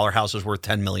 $300,000 house is worth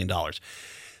 $10 million.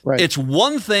 Right. It's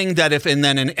one thing that and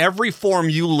then in every form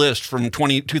you list from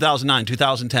 2009,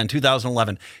 2010,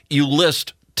 2011, you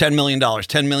list $10 million,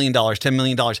 $10 million, $10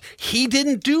 million. He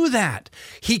didn't do that.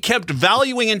 He kept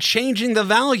valuing and changing the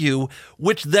value,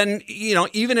 which then,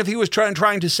 even if he was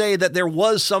trying to say that there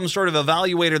was some sort of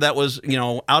evaluator that was,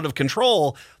 out of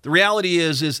control, the reality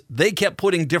is they kept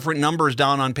putting different numbers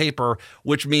down on paper,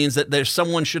 which means that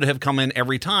someone should have come in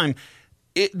every time.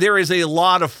 There is a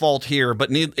lot of fault here, but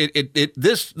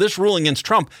this ruling against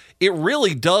Trump, it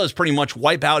really does pretty much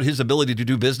wipe out his ability to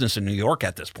do business in New York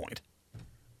at this point.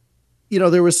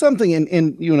 There was something,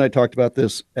 and you and I talked about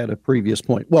this at a previous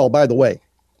point. Well, by the way,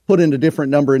 put in a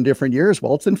different number in different years.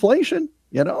 Well, it's inflation,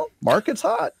 market's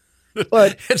hot.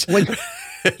 But it's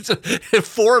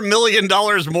 $4 million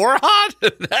more hot.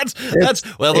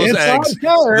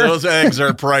 Those eggs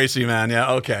are pricey, man.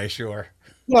 Yeah. Okay, sure.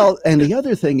 Well, and the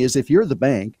other thing is, if you're the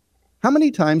bank, how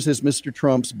many times has Mr.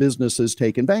 Trump's businesses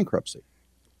taken bankruptcy?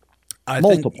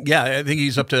 Multiple. I think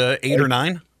he's up to 8 or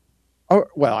 9. Oh,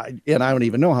 well, and I don't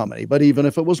even know how many, but even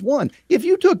if it was one, if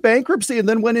you took bankruptcy and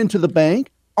then went into the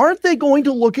bank, aren't they going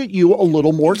to look at you a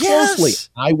little more closely?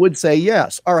 I would say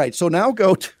yes. All right. So now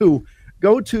go to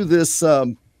this. Now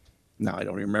I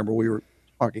don't even remember what we were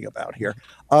talking about here.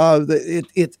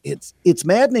 It's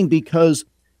maddening because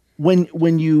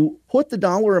when you put the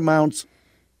dollar amounts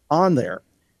on there,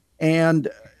 and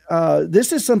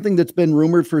this is something that's been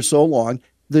rumored for so long,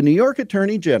 the New York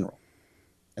Attorney General,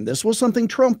 and this was something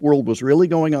Trump world was really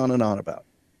going on and on about.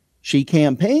 She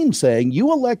campaigned saying,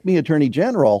 you elect me Attorney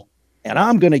General and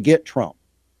I'm going to get Trump.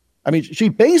 I mean, she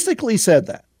basically said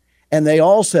that. And they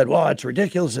all said, well, it's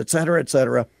ridiculous, et cetera, et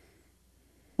cetera.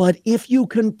 But if you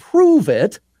can prove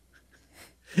it,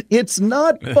 it's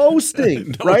not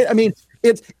boasting, no. Right? I mean,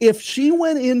 if she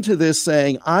went into this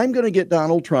saying, I'm going to get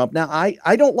Donald Trump. Now,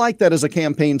 I don't like that as a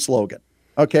campaign slogan,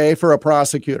 okay, for a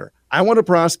prosecutor. I want a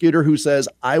prosecutor who says,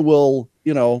 I will,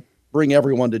 bring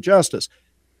everyone to justice.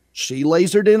 She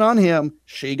lasered in on him.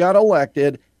 She got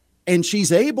elected, and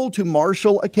she's able to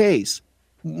marshal a case.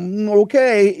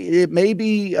 Okay, it may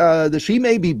be she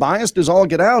may be biased as all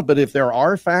get out, but if there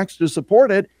are facts to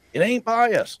support it, it ain't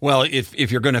biased. Well,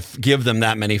 if you're going to give them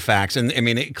that many facts, and I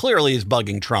mean, it clearly is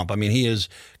bugging Trump. I mean, he has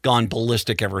gone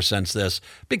ballistic ever since this,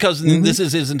 because this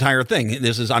is his entire thing.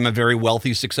 I'm a very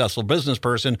wealthy, successful business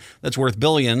person that's worth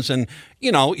billions, and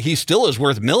he still is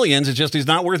worth millions. It's just he's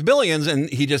not worth billions, and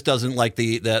he just doesn't like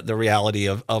the reality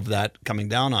of that coming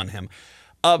down on him.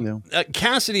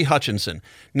 Cassidy Hutchinson.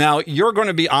 Now, you're going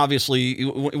to be obviously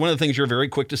one of the things you're very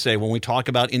quick to say when we talk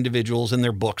about individuals and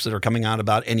their books that are coming out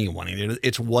about anyone.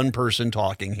 It's one person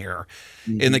talking here.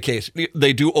 Mm-hmm. In the case,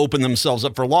 they do open themselves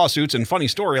up for lawsuits. And funny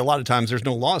story, a lot of times there's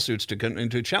no lawsuits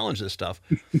to challenge this stuff.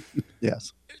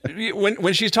 Yes.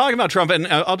 When she's talking about Trump, and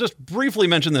I'll just briefly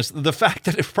mention this, the fact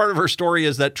that part of her story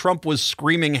is that Trump was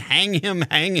screaming, hang him,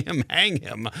 hang him, hang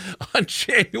him on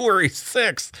January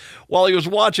 6th while he was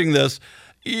watching this.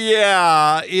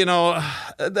 Yeah,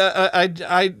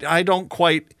 I don't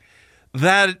quite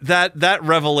that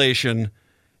revelation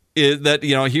is that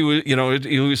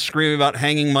he was screaming about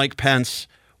hanging Mike Pence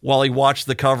while he watched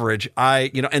the coverage.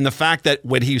 And the fact that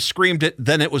when he screamed it,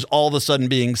 then it was all of a sudden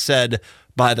being said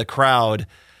by the crowd.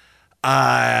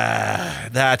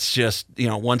 That's just,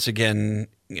 once again,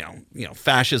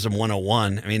 fascism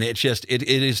 101. I mean, it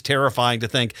is terrifying to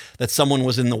think that someone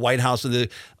was in the White House of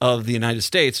the United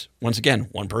States. Once again,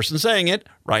 one person saying it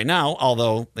right now,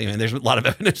 although there's a lot of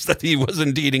evidence that he was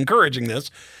indeed encouraging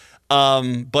this.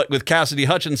 But with Cassidy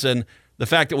Hutchinson, the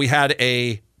fact that we had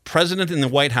a president in the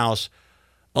White House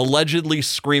allegedly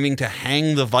screaming to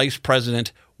hang the vice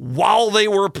president while they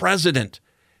were president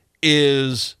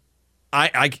is...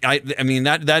 I mean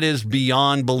that is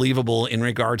beyond believable in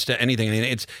regards to anything. I mean,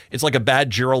 it's like a bad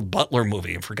Gerald Butler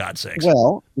movie, for God's sakes.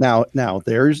 Well, now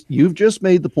you've just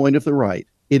made the point of the right.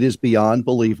 It is beyond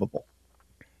believable.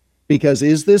 Because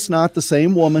is this not the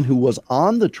same woman who was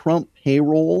on the Trump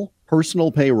payroll,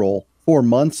 personal payroll, for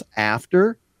months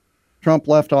after Trump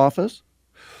left office?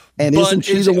 And isn't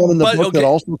she the one in the book that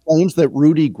also claims that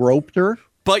Rudy groped her?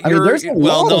 But there's a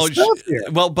lot of stuff here.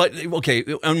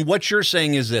 And what you're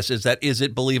saying is this, is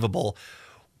it believable?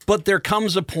 But there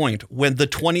comes a point when the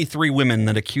 23 women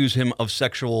that accuse him of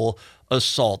sexual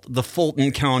assault, the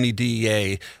Fulton County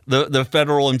DA, the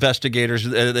federal investigators,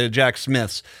 the Jack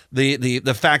Smiths,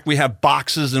 the fact we have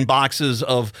boxes and boxes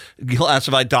of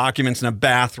classified documents in a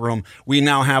bathroom, we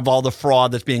now have all the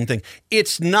fraud that's being thing.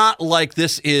 It's not like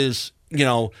this is,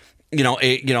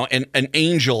 an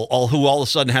angel who all of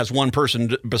a sudden has one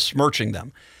person besmirching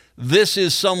them. This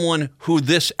is someone who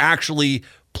this actually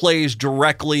plays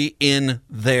directly in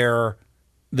their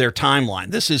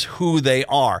timeline. This is who they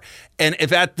are. And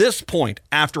if at this point,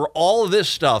 after all of this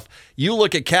stuff, you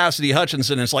look at Cassidy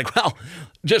Hutchinson and it's like, well,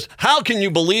 just how can you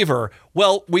believe her?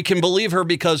 Well, we can believe her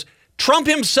because Trump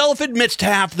himself admits to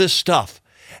half this stuff.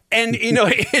 And you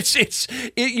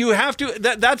have to.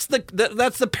 That's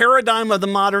the paradigm of the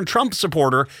modern Trump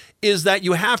supporter, is that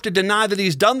you have to deny that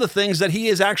he's done the things that he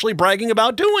is actually bragging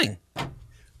about doing.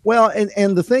 Well,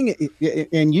 and the thing,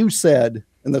 and you said,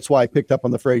 and that's why I picked up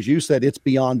on the phrase you said, it's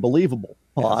beyond believable.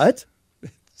 But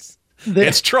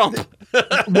it's Trump.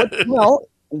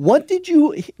 What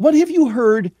have you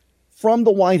heard from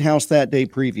the White House that day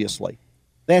previously?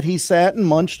 That he sat and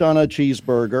munched on a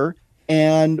cheeseburger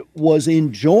and was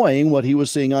enjoying what he was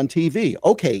seeing on TV.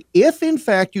 Okay, if in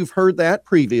fact you've heard that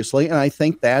previously, and I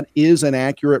think that is an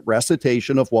accurate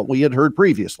recitation of what we had heard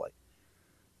previously,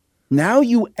 now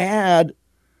you add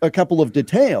a couple of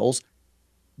details,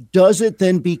 does it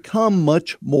then become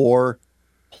much more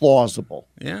plausible?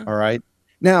 Yeah. All right.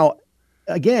 Now,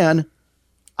 again,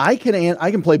 I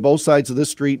can play both sides of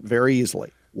this street very easily.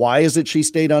 Why is it she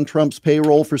stayed on Trump's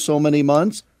payroll for so many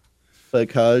months?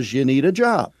 Because you need a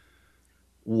job.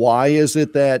 Why is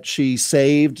it that she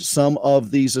saved some of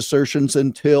these assertions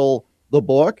until the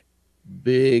book?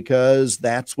 Because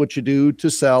that's what you do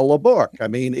to sell a book. I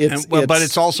mean, but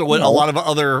it's also what a lot of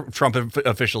other Trump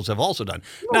officials have also done.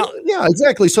 Now, yeah,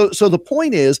 exactly. So the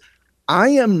point is, I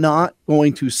am not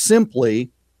going to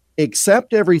simply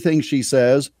accept everything she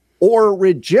says or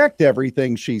reject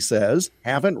everything she says.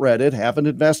 Haven't read it, haven't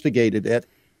investigated it.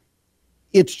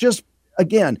 It's just,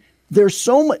 again, there's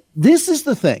so much. This is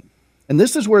the thing. And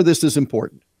this is where this is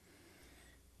important,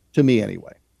 to me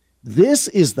anyway. This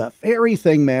is the very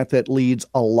thing, Matt, that leads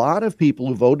a lot of people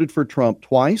who voted for Trump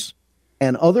twice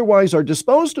and otherwise are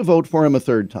disposed to vote for him a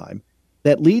third time,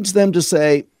 that leads them to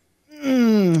say,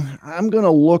 I'm going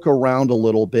to look around a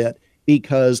little bit,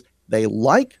 because they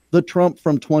like the Trump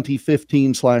from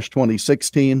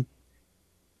 2015/2016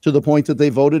 to the point that they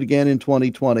voted again in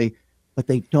 2020, but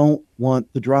they don't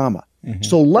want the drama. Mm-hmm.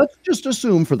 So let's just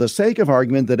assume, for the sake of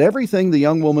argument, that everything the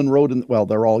young woman wrote well,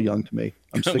 they're all young to me.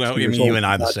 I'm 60 well, years old. You and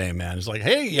I the same, man. It's like,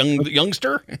 hey,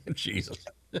 youngster. Jesus.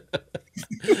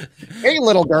 Hey,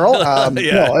 little girl.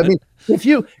 Yeah. No, I mean, if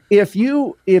you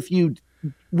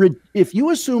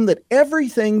assume that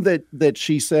everything that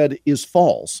she said is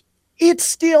false, it's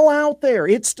still out there.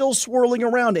 It's still swirling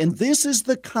around. And this is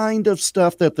the kind of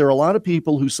stuff that there are a lot of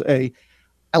people who say,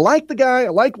 I like the guy, I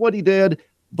like what he did,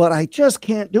 but I just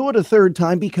can't do it a third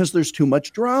time because there's too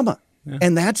much drama. Yeah.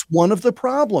 And that's one of the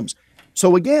problems.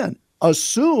 So again,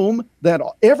 assume that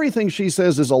everything she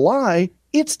says is a lie.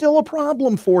 It's still a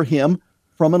problem for him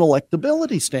from an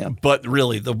electability standpoint. But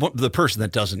really, the person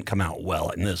that doesn't come out well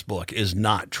in this book is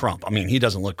not Trump. I mean, he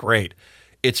doesn't look great.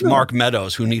 It's Mark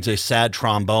Meadows, who needs a sad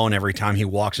trombone every time he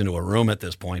walks into a room at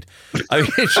this point. I mean,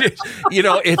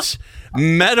 it's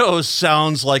Meadows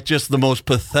sounds like just the most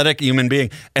pathetic human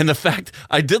being. And the fact,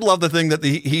 I did love the thing that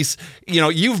he's,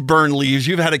 you've burned leaves,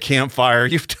 you've had a campfire,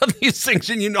 you've done these things,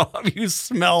 and you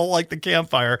smell like the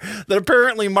campfire. That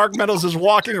apparently Mark Meadows is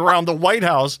walking around the White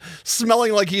House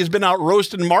smelling like he's been out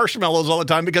roasting marshmallows all the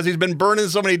time because he's been burning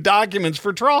so many documents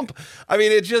for Trump. I mean,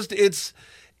 there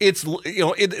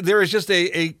is just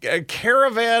a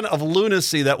caravan of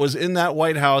lunacy that was in that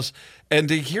White House. And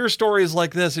to hear stories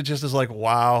like this, it just is like,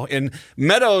 wow. And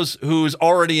Meadows, who's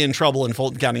already in trouble in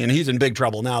Fulton County, and he's in big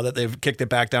trouble now that they've kicked it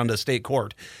back down to state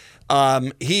court.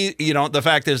 The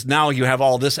fact is now you have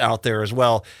all this out there as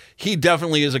well. He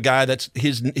definitely is a guy that's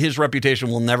his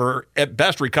reputation will never at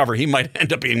best recover. He might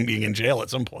end up being in jail at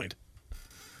some point.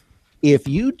 If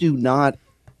you do not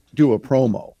do a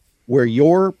promo where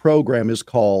your program is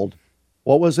called,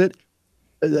 what was it?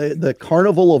 The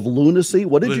Carnival of Lunacy?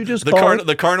 What did you just call it?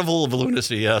 The Carnival of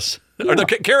Lunacy, yes. Yeah. Or the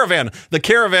Caravan. The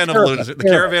Caravan of Lunacy. The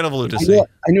Caravan of Lunacy.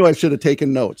 I knew I should have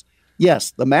taken notes.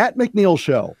 Yes, the Matt McNeil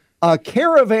Show. A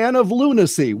Caravan of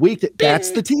Lunacy.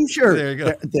 That's the T-shirt. There you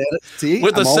go. See,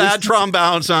 with the sad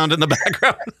trombone sound in the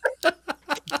background.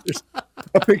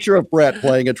 A picture of Brett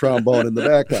playing a trombone in the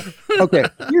background. Okay,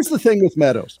 here's the thing with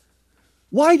Meadows.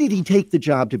 Why did he take the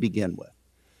job to begin with?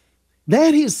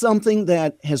 That is something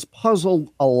that has puzzled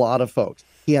a lot of folks.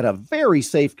 He had a very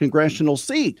safe congressional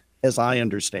seat, as I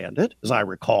understand it, as I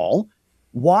recall.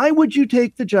 Why would you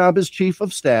take the job as chief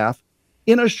of staff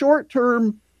in a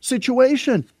short-term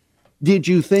situation? Did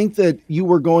you think that you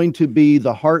were going to be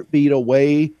the heartbeat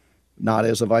away, not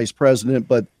as a vice president,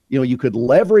 but you could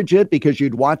leverage it because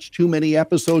you'd watched too many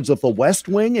episodes of The West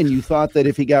Wing and you thought that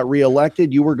if he got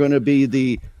reelected, you were going to be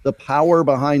the power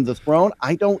behind the throne?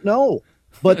 I don't know.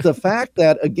 But the fact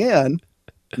that, again,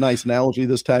 nice analogy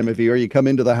this time of year, you come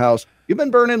into the house, you've been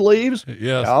burning leaves?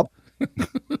 Yes. Yep.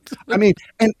 I mean,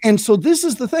 and so this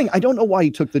is the thing. I don't know why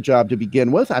he took the job to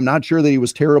begin with. I'm not sure that he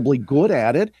was terribly good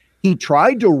at it. He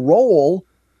tried to roll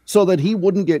so that he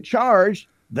wouldn't get charged.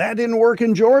 That didn't work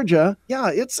in Georgia. Yeah,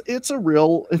 it's a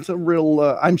real,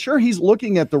 I'm sure he's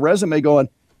looking at the resume going,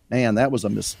 man, that was a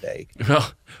mistake.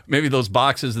 Well, maybe those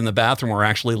boxes in the bathroom were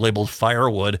actually labeled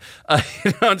firewood.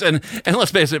 And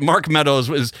let's face it, Mark Meadows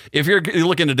was, if you're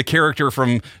looking at a character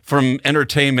from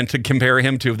entertainment to compare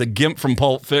him to, the Gimp from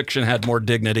Pulp Fiction had more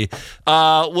dignity.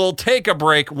 We'll take a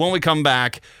break. When we come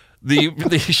back,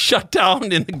 the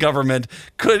shutdown in the government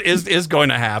is going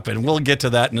to happen. We'll get to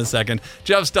that in a second.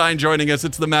 Jeff Stein joining us.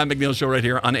 It's the Matt McNeil Show right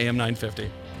here on AM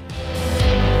 950.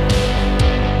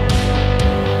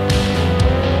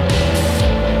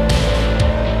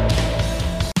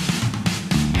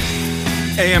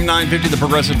 AM 950, the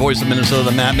progressive voice of Minnesota,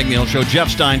 the Matt McNeil Show. Jeff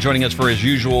Stein joining us for his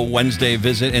usual Wednesday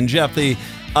visit. And Jeff,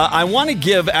 I want to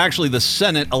give actually the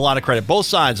Senate a lot of credit. Both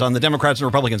sides, on the Democrats and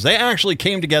Republicans, they actually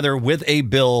came together with a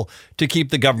bill to keep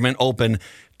the government open,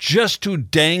 just to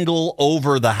dangle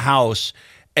over the House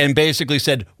and basically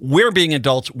said, we're being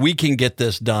adults, we can get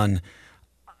this done.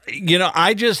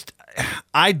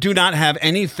 I do not have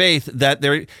any faith that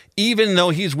even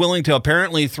though he's willing to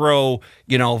apparently throw,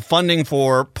 funding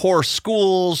for poor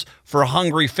schools, for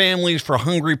hungry families, for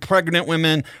hungry pregnant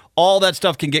women, all that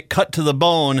stuff can get cut to the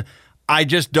bone. I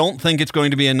just don't think it's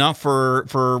going to be enough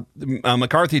for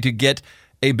McCarthy to get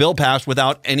a bill passed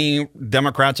without any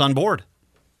Democrats on board.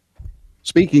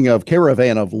 Speaking of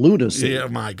caravan of lunacy. Yeah,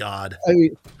 my God.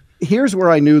 Here's where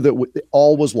I knew that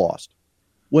all was lost.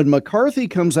 When McCarthy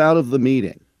comes out of the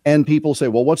meeting and people say,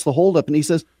 well, what's the holdup? And he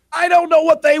says, I don't know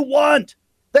what they want.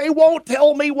 They won't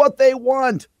tell me what they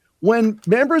want. When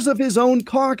members of his own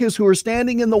caucus who are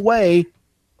standing in the way,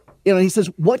 he says,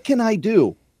 what can I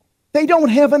do? They don't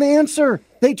have an answer.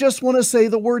 They just want to say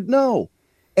the word no.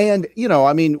 And,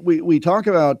 we talk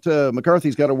about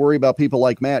McCarthy's got to worry about people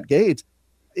like Matt Gaetz.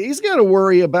 He's got to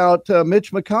worry about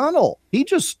Mitch McConnell. He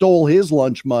just stole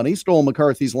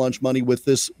McCarthy's lunch money with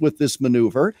this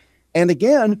maneuver. And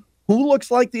again, who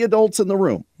looks like the adults in the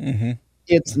room? Mm-hmm.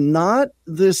 It's not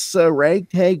this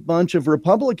ragtag bunch of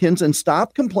Republicans, and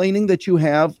stop complaining that you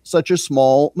have such a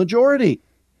small majority.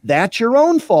 That's your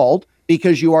own fault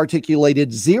because you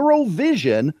articulated zero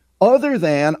vision other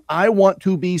than I want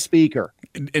to be speaker.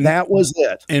 That was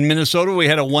it. In Minnesota, we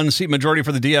had a 1-seat majority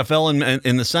for the DFL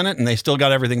in the Senate, and they still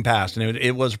got everything passed, and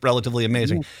it was relatively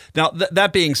amazing. Now,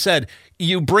 that being said,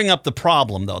 you bring up the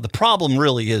problem, though. The problem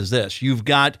really is this. You've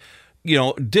got,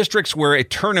 districts where a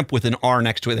turnip with an R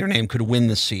next to their name could win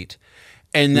the seat.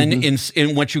 And then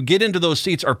in what you get into those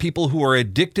seats are people who are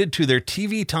addicted to their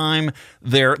TV time,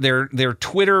 their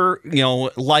Twitter,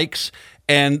 likes,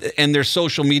 and their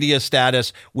social media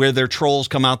status, where their trolls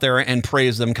come out there and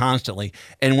praise them constantly.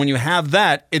 And when you have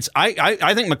that,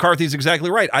 I think McCarthy's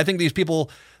exactly right. I think these people,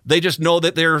 they just know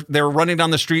that they're running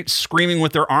down the street screaming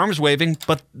with their arms waving,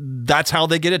 but that's how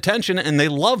they get attention, and they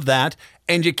love that.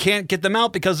 And you can't get them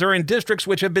out because they're in districts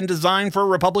which have been designed for a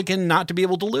Republican not to be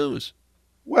able to lose.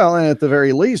 Well, and at the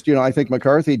very least, I think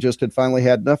McCarthy just had finally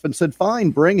had enough and said,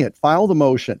 fine, bring it. File the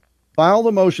motion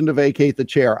to vacate the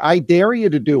chair. I dare you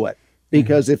to do it,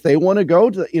 because if they want to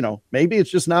go to, maybe it's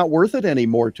just not worth it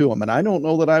anymore to him. And I don't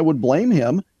know that I would blame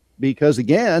him, because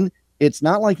again, it's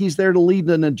not like he's there to lead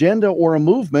an agenda or a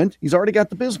movement. He's already got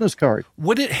the business card.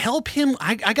 Would it help him?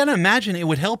 I got to imagine it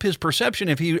would help his perception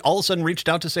if he all of a sudden reached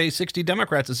out to, say, 60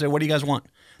 Democrats and say, what do you guys want?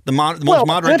 The most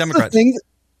moderate Democrats.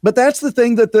 But that's the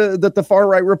thing that the far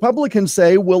right Republicans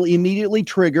say will immediately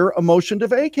trigger a motion to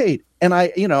vacate. And I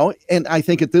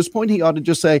think at this point he ought to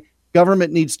just say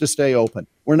government needs to stay open.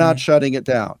 We're not shutting it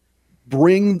down.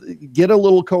 Get a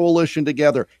little coalition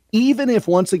together. Even if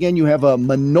once again you have a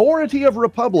minority of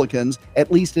Republicans,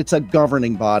 at least it's a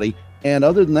governing body. And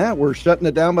other than that, we're shutting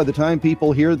it down by the time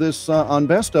people hear this on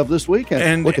Best of this weekend.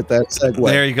 And look at that segue.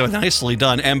 There you go. Nicely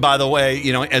done. And by the way,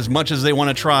 as much as they want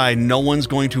to try, no one's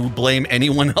going to blame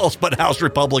anyone else but House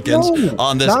Republicans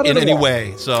on this in any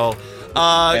way. So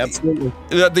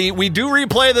absolutely. We do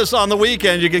replay this on the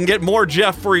weekend. You can get more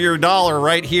Jeff for your dollar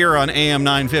right here on AM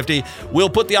 950. We'll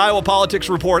put the Iowa Politics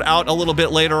Report out a little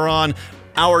bit later on.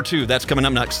 Hour 2. That's coming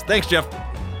up next. Thanks, Jeff.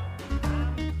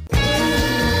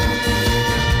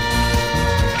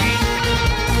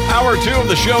 Hour 2 of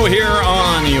the show here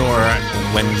on your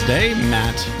Wednesday.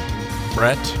 Matt,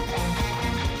 Brett.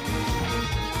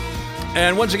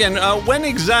 And once again, when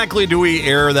exactly do we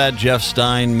air that Jeff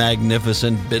Stein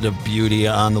magnificent bit of beauty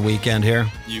on the weekend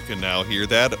here? You can now hear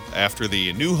that after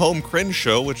the New Home Cringe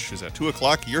show, which is at 2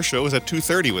 o'clock. Your show is at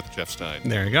 2:30 with Jeff Stein.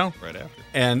 There you go. Right after.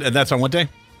 And that's on what day?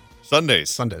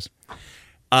 Sundays.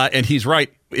 And he's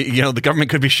right. The government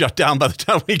could be shut down by the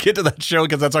time we get to that show,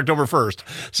 because that's October 1st.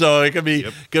 So it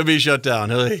could be shut down.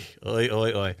 Oy, oy,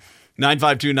 oy, oy.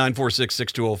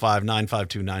 952-946-6205,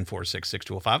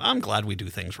 952-946-6205. I'm glad we do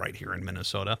things right here in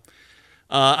Minnesota.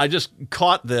 I just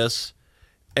caught this,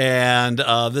 and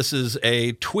this is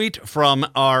a tweet from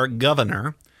our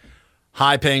governor.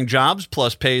 High-paying jobs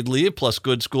plus paid leave plus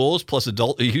good schools plus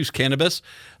adult use cannabis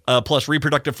plus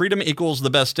reproductive freedom equals the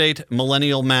best state,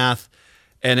 millennial math.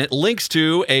 And it links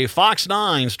to a Fox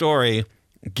 9 story.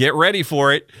 Get ready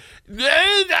for it.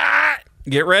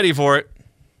 Get ready for it,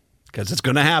 because it's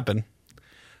going to happen.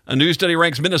 A new study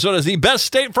ranks Minnesota as the best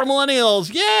state for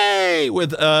millennials. Yay!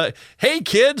 With hey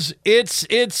kids, it's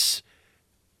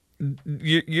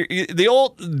the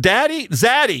old daddy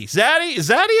zaddy. Is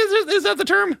that the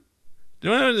term?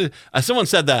 Someone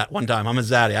said that one time. I'm a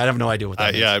zaddy. I have no idea what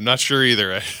that is. Yeah, I'm not sure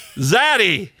either.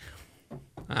 Zaddy.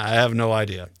 I have no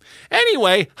idea.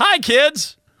 Anyway, hi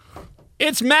kids.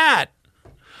 It's Matt.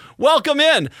 Welcome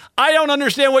in. I don't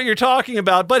understand what you're talking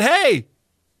about, but hey,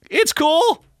 it's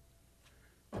cool.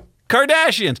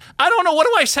 Kardashians. I don't know.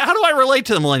 How do I relate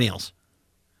to the millennials?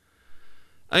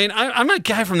 I mean, I'm a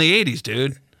guy from the 80s,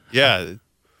 dude. Yeah.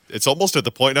 It's almost at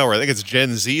the point now where I think it's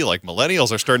Gen Z. Like,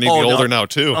 millennials are starting to be older now,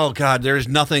 too. Oh, God. There's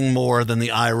nothing more than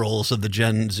the eye rolls of the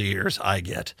Gen Zers I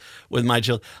get with my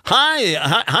children.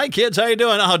 Hi, kids. How you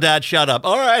doing? Oh, Dad, shut up.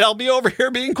 All right, I'll be over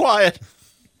here being quiet.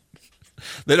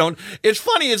 They don't. It's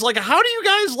funny. It's like, how do you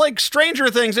guys like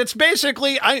Stranger Things? It's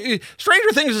basically,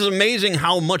 Stranger Things is amazing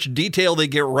how much detail they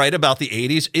get right about the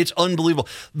 80s. It's unbelievable.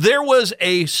 There was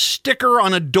a sticker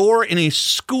on a door in a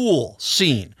school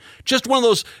scene. Just one of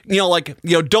those,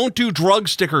 don't do drug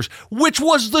stickers, which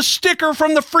was the sticker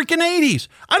from the freaking 80s.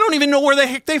 I don't even know where the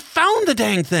heck they found the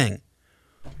dang thing.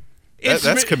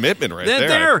 That's commitment right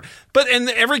there. And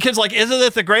every kid's like, isn't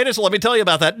it the greatest? Let me tell you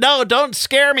about that. No, don't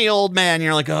scare me, old man.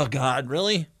 You're like, oh, God,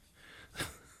 really?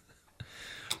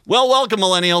 Well, welcome,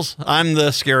 millennials. I'm the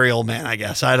scary old man, I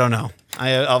guess. I don't know.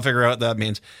 I'll figure out what that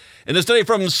means. In a study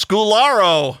from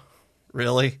Schoolaro,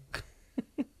 really?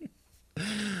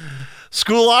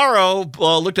 Schoolaro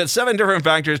looked at 7 different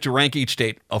factors to rank each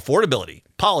state: affordability,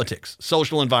 politics,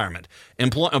 social environment,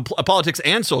 politics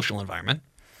and social environment,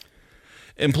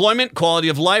 Employment, quality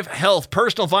of life, health,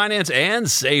 personal finance, and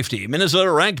safety.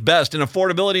 Minnesota ranked best in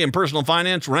affordability and personal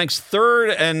finance, ranks third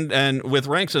and with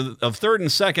ranks of third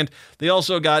and second. They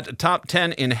also got top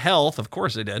 10 in health. Of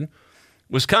course they did.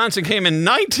 Wisconsin came in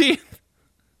 19th.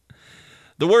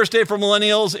 The worst state for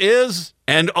millennials is,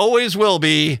 and always will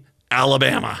be,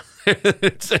 Alabama.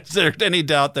 Is there any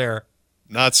doubt there?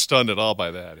 Not stunned at all by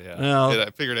that, yeah. No. I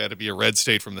figured it had to be a red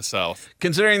state from the South.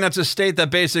 Considering that's a state that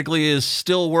basically is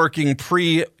still working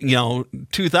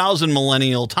pre-2000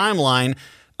 millennial timeline,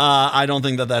 I don't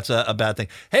think that that's a bad thing.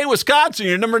 Hey, Wisconsin,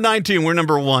 you're number 19. We're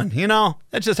number 1.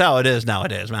 That's just how it is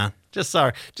nowadays, man. Just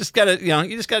gotta,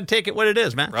 you just gotta take it what it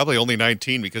is, man. Probably only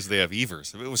 19 because they have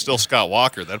Evers. If it was still Scott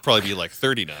Walker, that'd probably be like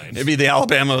 39. It'd be the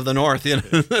Alabama of the North.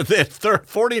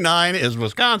 49 is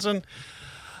Wisconsin.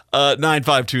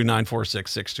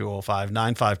 952-946-6205,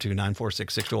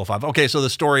 952-946-6205. Okay, so the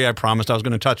story I promised I was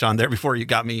going to touch on there before you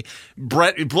got me.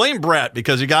 Blame Brett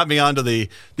because you got me onto the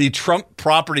Trump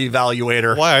property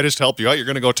evaluator. Why? I just helped you out. You're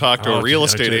going to go talk to a real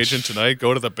estate agent tonight,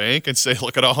 go to the bank and say,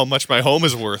 look at how much my home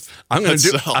is worth. I'm going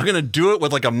to do it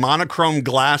with like a monochrome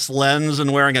glass lens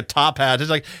and wearing a top hat. It's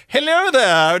like, hello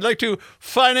there, I'd like to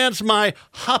finance my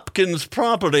Hopkins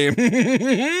property.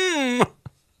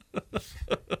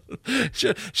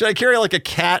 Should I carry like a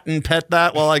cat and pet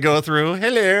that while I go through?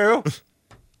 Hello.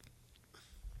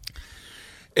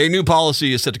 A new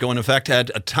policy is set to go into effect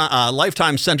at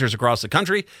lifetime centers across the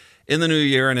country in the new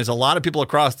year, and has a lot of people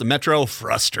across the metro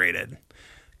frustrated.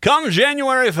 Come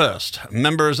January 1st,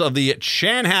 members of the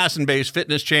Chanhassen-based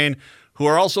fitness chain, who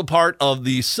are also part of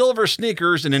the Silver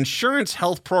Sneakers, an insurance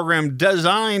health program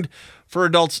designed for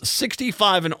adults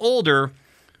 65 and older,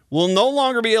 will no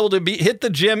longer be able to hit the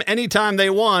gym anytime they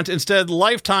want. Instead,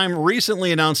 Lifetime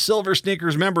recently announced Silver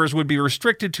Sneakers members would be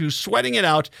restricted to sweating it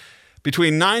out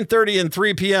between 9:30 and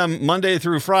 3 p.m. Monday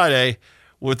through Friday,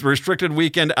 with restricted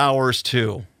weekend hours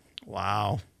too.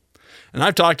 Wow. And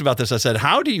I've talked about this. I said,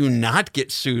 how do you not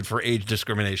get sued for age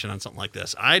discrimination on something like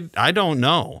this? I don't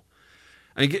know.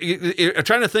 I mean, you're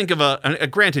trying to think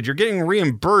of granted, you're getting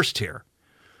reimbursed here.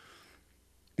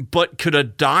 But could a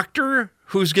doctor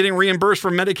who's getting reimbursed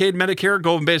from Medicaid, Medicare,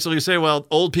 go and basically say, well,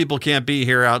 old people can't be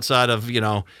here outside of,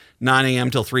 9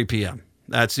 a.m. till 3 p.m.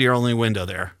 That's your only window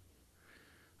there.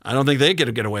 I don't think they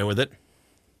get away with it.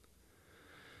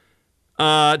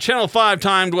 Channel 5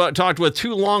 talked with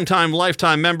 2 longtime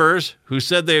Lifetime members who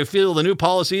said they feel the new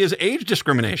policy is age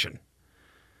discrimination.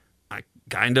 I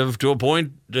kind of, to a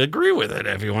point, agree with it,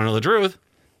 if you want to know the truth.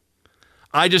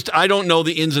 I don't know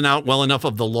the ins and out well enough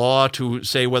of the law to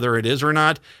say whether it is or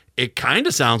not. It kind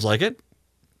of sounds like it.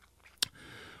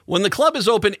 When the club is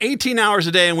open 18 hours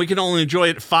a day and we can only enjoy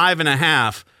it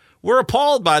 5.5, we're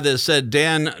appalled by this, said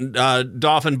Dan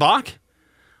Doffenbach.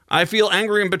 I feel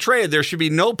angry and betrayed. There should be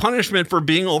no punishment for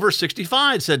being over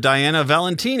 65, said Diana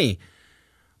Valentini.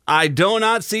 I do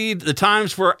not see the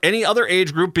times for any other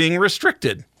age group being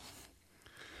restricted.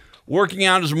 Working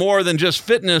out is more than just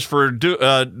fitness for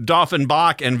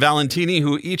Doffenbach and Valentini,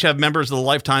 who each have members of the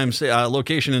Lifetime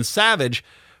location in Savage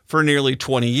for nearly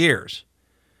 20 years.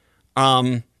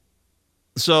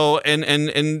 So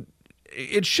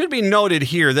it should be noted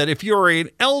here that if you're an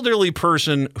elderly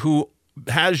person who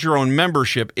has your own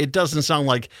membership, it doesn't sound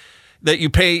like that you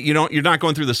pay, you're not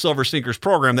going through the Silver Sneakers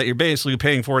program, that you're basically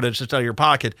paying for it just out of your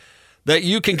pocket, that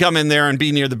you can come in there and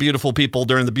be near the beautiful people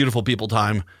during the beautiful people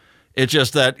time. It's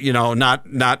just that,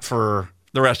 not for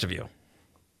the rest of you.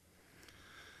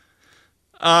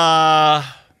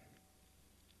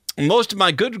 Most of my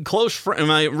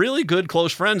really good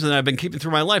close friends that I've been keeping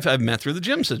through my life, I've met through the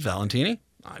gym, says Valentini.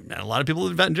 I've met a lot of people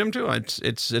that vet in gym too.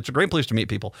 It's a great place to meet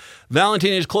people.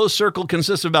 Valentini's close circle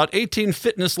consists of about 18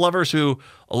 fitness lovers who,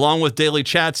 along with daily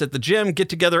chats at the gym, get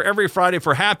together every Friday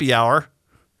for happy hour.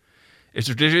 It's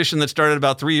a tradition that started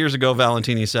about 3 years ago,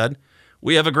 Valentini said.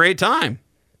 We have a great time.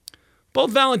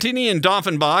 Both Valentini and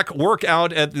Doffenbach work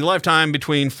out at the Lifetime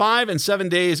between 5 and 7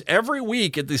 days every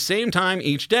week at the same time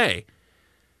each day.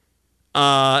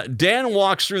 Dan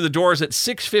walks through the doors at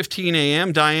 6:15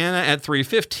 a.m., Diana at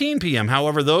 3:15 p.m.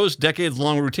 However, those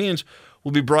decades-long routines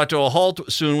will be brought to a halt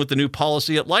soon with the new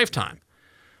policy at Lifetime.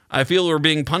 I feel we're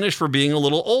being punished for being a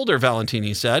little older,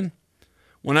 Valentini said.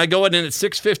 When I go in at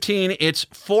 6:15, it's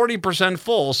 40%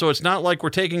 full, so it's not like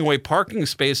we're taking away parking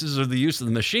spaces or the use of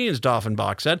the machines,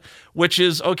 Doffenbach said, which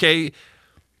is, okay,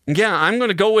 yeah, I'm going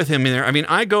to go with him in there. I mean,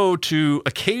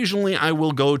 occasionally I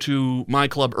will go to my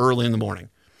club early in the morning.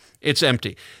 It's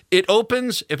empty. It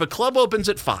opens, if a club opens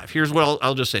at 5, here's what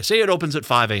I'll just say. Say it opens at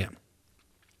 5 a.m.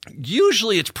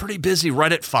 Usually it's pretty busy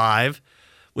right at 5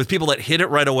 with people that hit it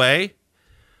right away.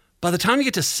 By the time you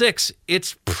get to 6,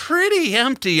 it's pretty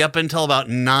empty up until about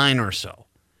 9 or so.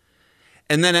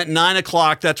 And then at 9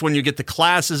 o'clock, that's when you get the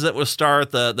classes that will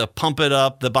start, the pump it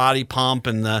up, the body pump,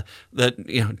 and the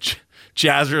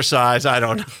jazzercise. I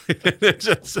don't know. It's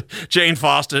just Jane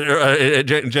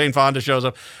Fonda shows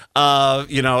up.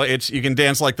 You can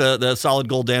dance like the solid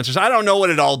gold dancers. I don't know what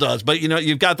it all does, but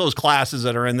you've got those classes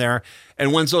that are in there.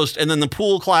 And and then the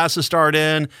pool classes start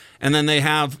in, and then they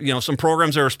have some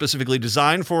programs that are specifically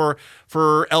designed for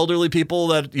elderly people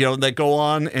that that go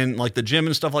on and like the gym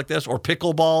and stuff like this, or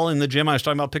pickleball in the gym. I was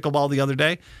talking about pickleball the other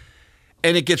day,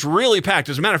 and it gets really packed.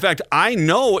 As a matter of fact, I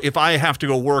know if I have to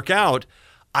go work out,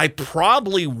 I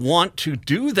probably want to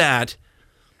do that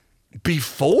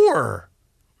before,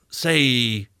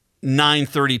 say,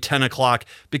 9:30, 10 o'clock,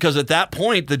 because at that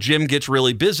point, the gym gets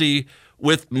really busy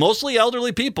with mostly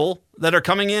elderly people that are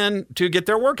coming in to get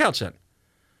their workouts in.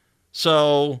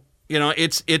 So,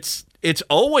 it's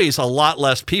always a lot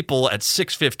less people at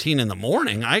 6:15 in the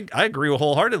morning. I agree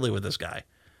wholeheartedly with this guy.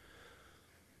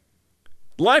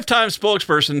 Lifetime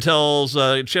spokesperson tells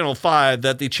Channel 5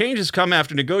 that the changes come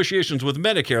after negotiations with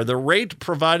Medicare. The rate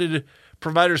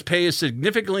providers pay is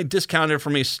significantly discounted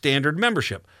from a standard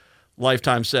membership,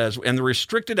 Lifetime says, and the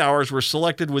restricted hours were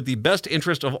selected with the best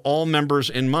interest of all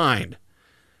members in mind.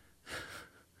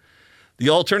 The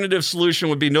alternative solution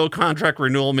would be no contract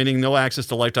renewal, meaning no access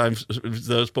to Lifetime,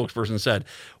 the spokesperson said.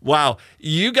 Wow.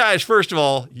 You guys, first of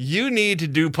all, you need to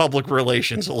do public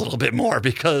relations a little bit more,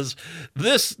 because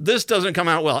this doesn't come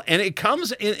out well. And it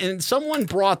comes in, and someone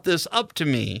brought this up to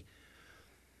me,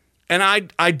 and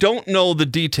I don't know the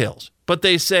details, but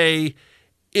they say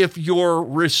if you're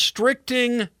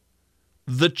restricting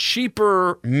the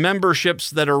cheaper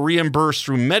memberships that are reimbursed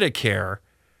through Medicare,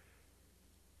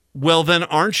 well, then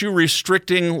aren't you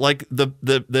restricting like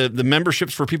the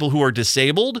memberships for people who are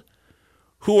disabled,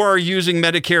 who are using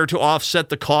Medicare to offset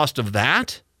the cost of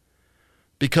that?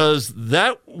 Because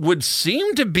that would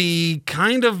seem to be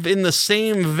kind of in the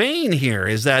same vein here,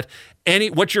 is that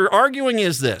what you're arguing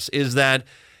is that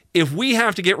if we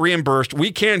have to get reimbursed,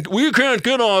 we can't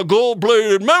get our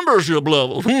gold-plated membership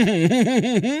level.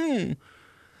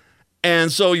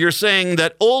 And so you're saying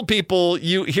that old people,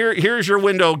 here's your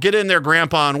window, get in there,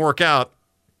 Grandpa, and work out.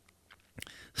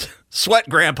 Sweat,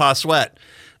 Grandpa, sweat.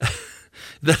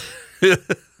 That's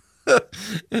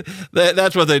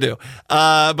what they do.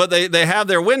 But they have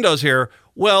their windows here.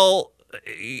 Well,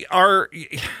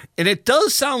 and it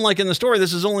does sound like in the story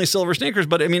this is only Silver Sneakers,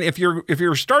 but I mean, if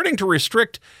you're starting to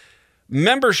restrict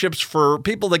memberships for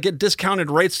people that get discounted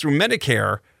rates through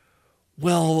Medicare,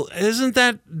 well, isn't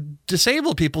that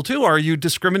disabled people too? Are you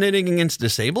discriminating against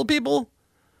disabled people?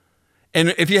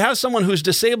 And if you have someone who's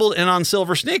disabled and on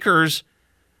Silver Sneakers,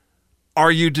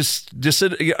 are you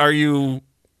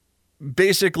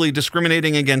basically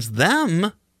discriminating against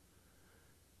them?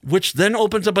 Which then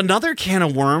opens up another can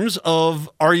of worms of,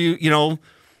 are you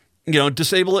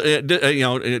disabled,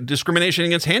 discrimination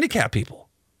against handicapped people?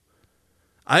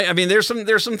 I mean, there's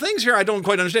some things here I don't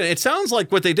quite understand. It sounds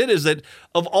like what they did is that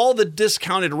of all the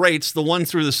discounted rates, the ones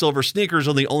through the Silver Sneakers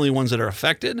are the only ones that are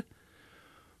affected.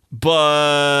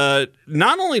 But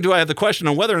not only do I have the question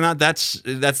on whether or not that's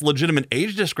legitimate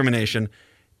age discrimination,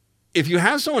 if you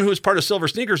have someone who is part of Silver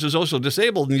Sneakers who's also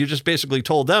disabled and you just basically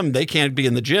told them they can't be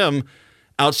in the gym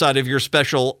outside of your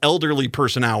special elderly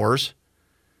person hours,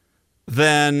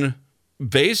 then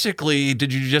basically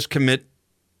did you just commit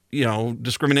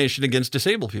discrimination against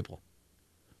disabled people?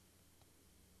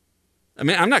 I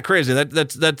mean, I'm not crazy.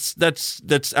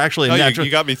 That's actually a natural.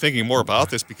 You got me thinking more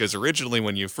about this, because originally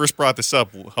when you first brought this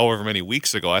up, however many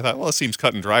weeks ago, I thought, well, it seems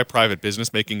cut and dry, private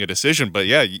business making a decision. But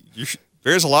yeah,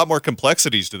 there's a lot more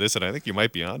complexities to this, and I think you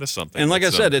might be onto something. And like I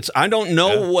said, I don't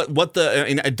know what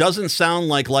it doesn't sound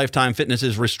like Lifetime Fitness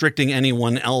is restricting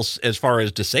anyone else as far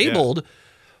as disabled. Yeah.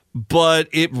 But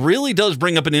it really does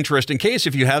bring up an interesting case.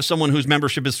 If you have someone whose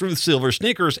membership is through Silver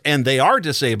Sneakers and they are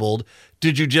disabled,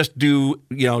 did you just discriminate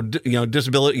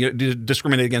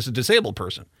against a disabled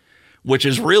person, which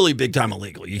is really big time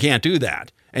illegal? You can't do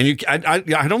that, and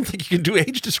I don't think you can do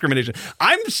age discrimination.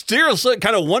 I'm still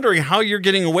kind of wondering how you're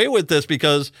getting away with this,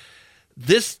 because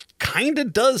this kind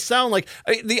of does sound like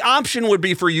the option would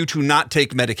be for you to not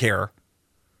take Medicare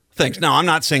things. Now, I'm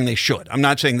not saying they should. I'm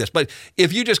not saying this. But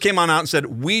if you just came on out and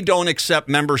said, we don't accept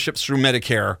memberships through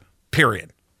Medicare,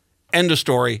 period. End of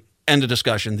story, end of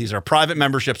discussion. These are private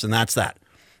memberships, and that's that.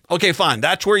 Okay, fine.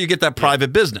 That's where you get that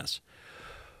private business.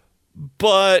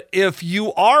 But if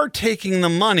you are taking the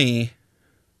money,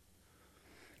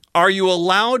 are you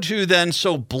allowed to then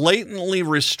so blatantly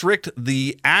restrict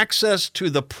the access to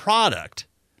the product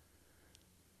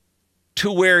to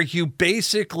where you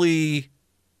basically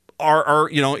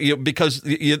because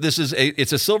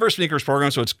it's a Silver Sneakers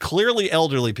program, so it's clearly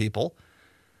elderly people.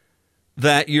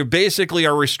 that you basically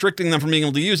are restricting them from being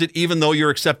able to use it, even though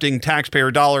you're accepting taxpayer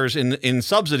dollars in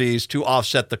subsidies to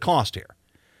offset the cost here.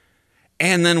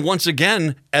 And then once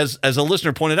again, as a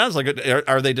listener pointed out, it's like,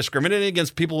 are they discriminating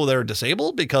against people that are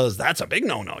disabled? Because that's a big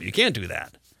no-no. You can't do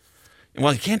that.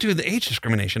 Well, you can't do the age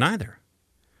discrimination either.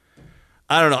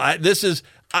 I don't know.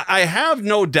 I have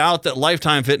no doubt that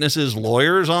Lifetime Fitness's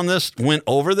lawyers on this went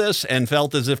over this and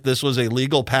felt as if this was a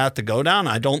legal path to go down.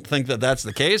 I don't think that that's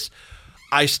the case.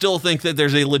 I still think that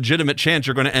there's a legitimate chance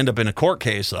you're going to end up in a court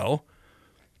case, though,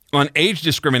 on age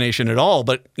discrimination at all.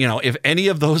 But, if any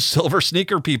of those silver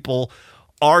sneaker people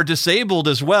are disabled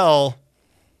as well,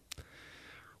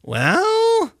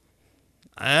 well,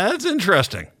 that's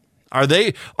interesting. Are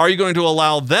you going to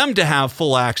allow them to have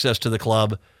full access to the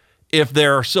club if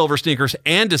they're silver sneakers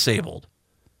and disabled,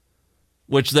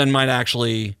 which then might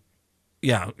actually,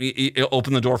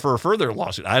 open the door for a further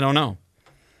lawsuit? I don't know.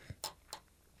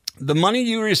 The money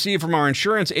you receive from our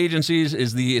insurance agencies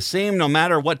is the same no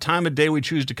matter what time of day we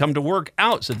choose to come to work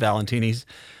out, said Valentini's.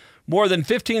 More than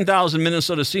 15,000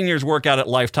 Minnesota seniors work out at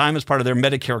Lifetime as part of their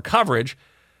Medicare coverage.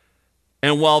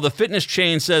 And while the fitness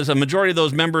chain says a majority of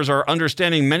those members are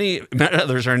understanding, many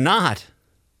others are not.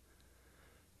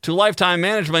 To Lifetime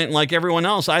management, like everyone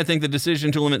else, I think the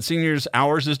decision to limit seniors'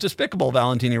 hours is despicable,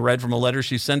 Valentini read from a letter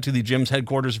she sent to the gym's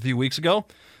headquarters a few weeks ago.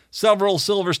 Several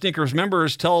Silver Sneakers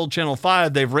members tell Channel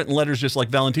 5 they've written letters just like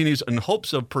Valentini's in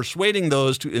hopes of persuading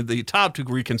those to the top to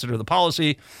reconsider the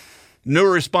policy. No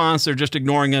response. They're just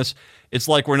ignoring us. It's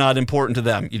like we're not important to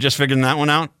them. You just figuring that one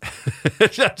out?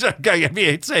 I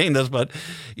hate saying this, but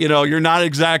you're not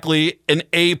exactly an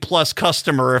A+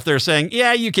 customer if they're saying,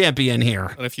 yeah, you can't be in here.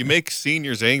 And if you make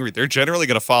seniors angry, they're generally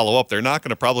going to follow up. They're not going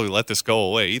to probably let this go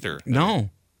away either. No.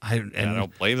 I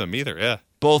don't blame them either, yeah.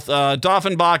 Both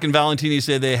Doffenbach and Valentini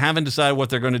say they haven't decided what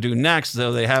they're going to do next,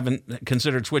 though they haven't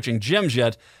considered switching gyms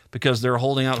yet because they're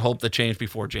holding out hope that change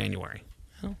before January.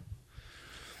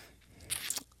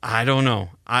 I don't know.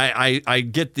 I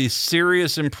get the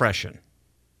serious impression.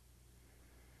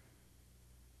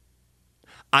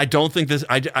 I don't think this,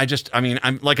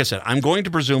 I'm like I said, I'm going to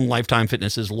presume Lifetime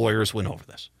Fitness's lawyers went over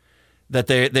this. That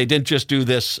they didn't just do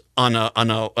this on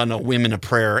a whim and a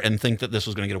prayer and think that this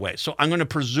was going to get away. So I'm going to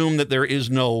presume that there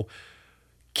is no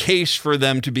case for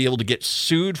them to be able to get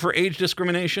sued for age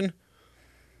discrimination.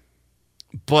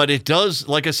 But it does,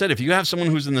 like I said, if you have someone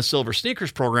who's in the Silver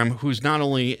Sneakers program who's not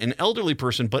only an elderly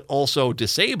person but also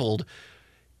disabled,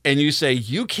 and you say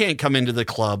you can't come into the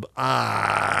club, and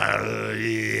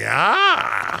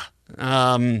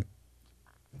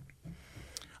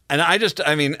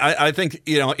I think,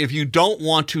 if you don't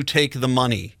want to take the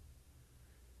money,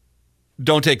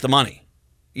 don't take the money.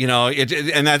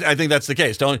 I think that's the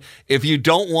case. If you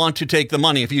don't want to take the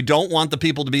money, if you don't want the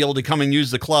people to be able to come and use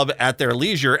the club at their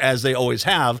leisure as they always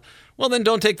have, well, then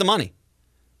don't take the money.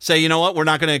 Say, you know what, we're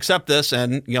not going to accept this,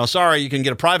 and sorry, you can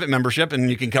get a private membership and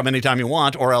you can come anytime you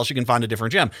want, or else you can find a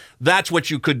different gym. That's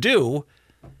what you could do.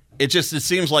 It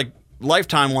seems like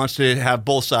Lifetime wants to have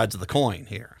both sides of the coin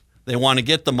here. They want to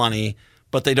get the money,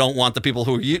 but they don't want the people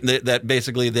that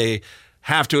basically they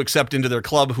have to accept into their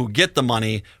club who get the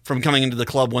money from coming into the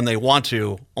club when they want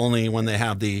to, only when they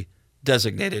have the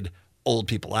designated old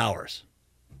people hours.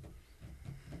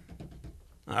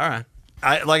 All right.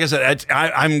 Like I said,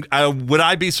 would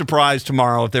I be surprised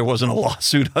tomorrow if there wasn't a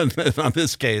lawsuit on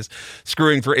this case,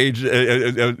 screwing for age,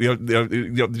 where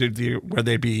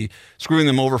they'd be screwing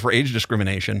them over for age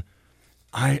discrimination?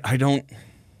 I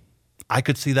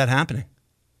could see that happening.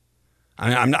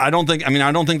 I don't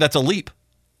think that's a leap.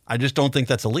 I just don't think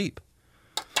that's a leap.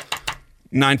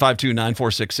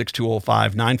 952-946-6205.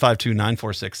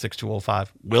 952-946-6205.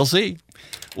 We'll see.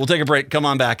 We'll take a break. Come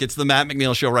on back. It's the Matt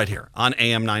McNeil Show right here on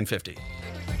AM 950.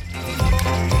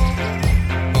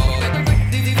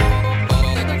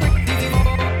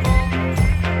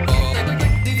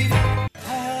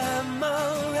 I'm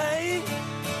alright.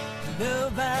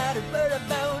 Nobody but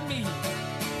about me.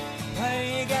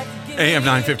 Why you got to get AM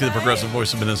 950, the progressive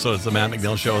voice of Minnesota. It's the Matt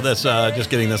McNeil Show. This, just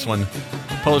getting this one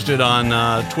posted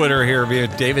on Twitter here via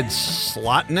David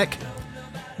Slotnick.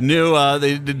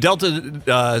 The Delta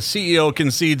CEO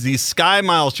concedes the Sky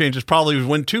Miles changes probably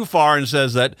went too far and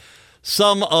says that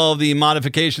some of the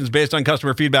modifications based on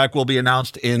customer feedback will be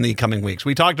announced in the coming weeks.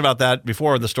 We talked about that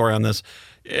before the story on this.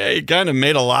 It kind of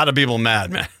made a lot of people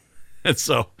mad, man. And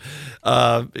so,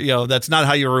 that's not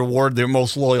how you reward their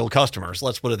most loyal customers.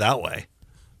 Let's put it that way.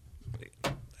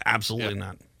 Absolutely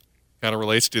not. Kind of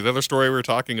relates to the other story we were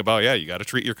talking about. Yeah, you got to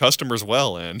treat your customers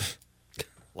well, and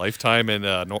Lifetime and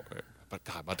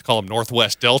God, I'm about to call them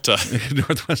Northwest Delta.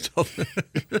 Northwest Delta.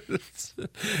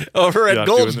 Over at Not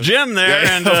Gold's doing this. Gym there,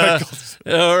 Yeah, and over at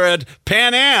over at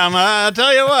Pan Am. I'll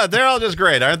tell you what, they're all just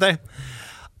great, aren't they?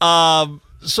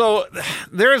 So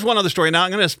there is one other story. Now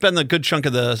I'm going to spend the good chunk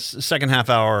of the second half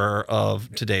hour of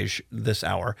this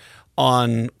hour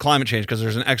on climate change because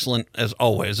there's an excellent, as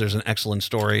always, there's an excellent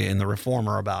story in the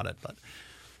Reformer about it. But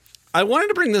I wanted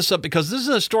to bring this up because this is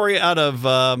a story out of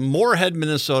Moorhead,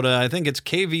 Minnesota. I think it's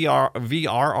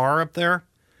KVRR up there.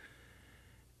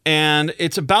 And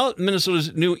it's about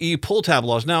Minnesota's new e-pull tab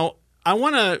laws. Now, I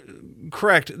want to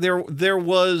correct, there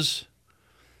was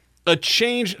a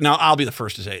change. Now, I'll be the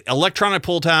first to say, electronic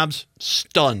pull tabs,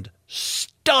 stunned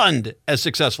as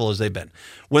successful as they've been.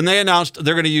 When they announced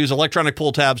they're going to use electronic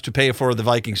pull tabs to pay for the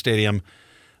Viking Stadium,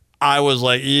 I was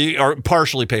like, or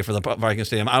partially pay for the Viking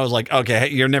Stadium. I was like, okay,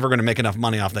 you're never going to make enough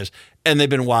money off this. And they've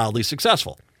been wildly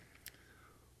successful.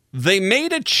 They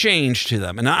made a change to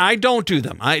them, and I don't do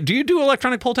them. Do you do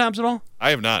electronic pull tabs at all?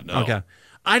 I have not, no. Okay.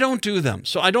 I don't do them,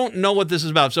 so I don't know what this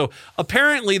is about. So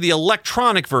apparently the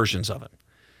electronic versions of it,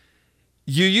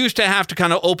 you used to have to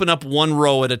kind of open up one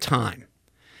row at a time.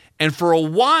 And for a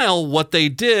while, what they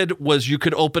did was you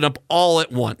could open up all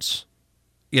at once.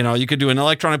 You know, you could do an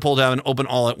electronic pull tab and open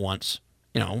all at once,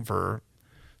 for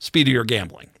speedier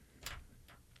gambling.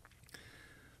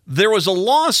 There was a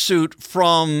lawsuit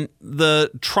from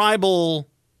the tribal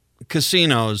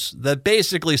casinos that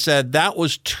basically said that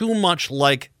was too much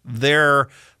like their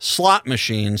slot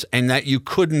machines and that you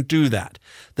couldn't do that.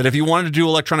 That if you wanted to do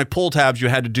electronic pull tabs, you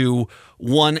had to do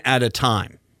one at a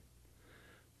time.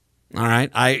 All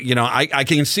right. I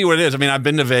can see what it is. I mean, I've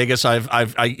been to Vegas.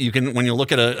 You can, when you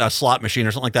look at a slot machine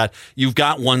or something like that, you've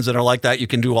got ones that are like that. You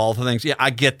can do all the things. Yeah, I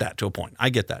get that to a point. I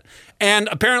get that. And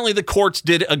apparently the courts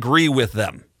did agree with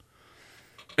them.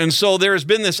 And so there's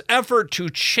been this effort to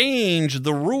change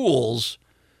the rules,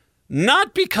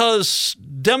 not because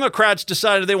Democrats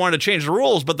decided they wanted to change the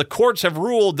rules, but the courts have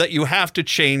ruled that you have to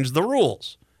change the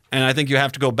rules. And I think you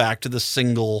have to go back to the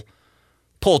single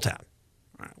pull tab.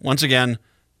 All right. Once again,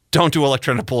 don't do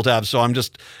electronic pull tabs, so I'm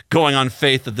just going on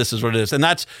faith that this is what it is. And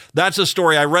that's a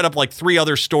story. I read up like 3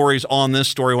 other stories on this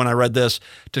story when I read this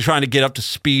to try to get up to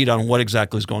speed on what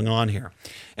exactly is going on here.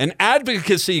 An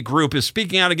advocacy group is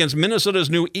speaking out against Minnesota's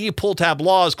new e-pull tab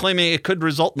laws, claiming it could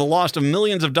result in the loss of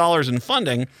millions of dollars in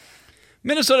funding.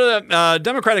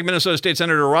 Democratic Minnesota State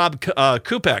Senator Rob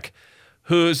Kupek,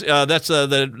 who's that's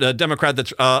the Democrat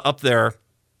that's up there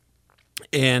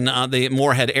in the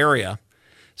Moorhead area,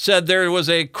 said there was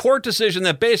a court decision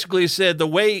that basically said the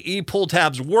way e-pull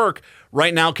tabs work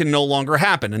right now can no longer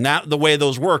happen. And that the way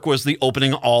those work was the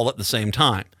opening all at the same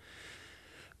time.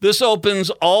 This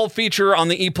opens all feature on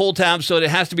the e-pull tab, so it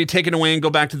has to be taken away and go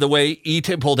back to the way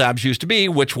e-pull tabs used to be,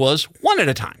 which was one at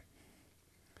a time.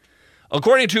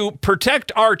 According to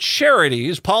Protect Our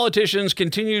Charities, politicians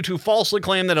continue to falsely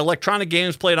claim that electronic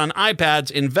games played on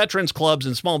iPads in veterans clubs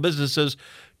and small businesses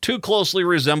too closely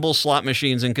resemble slot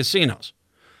machines in casinos.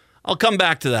 I'll come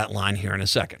back to that line here in a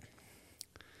second.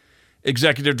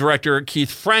 Executive Director Keith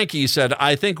Franke said,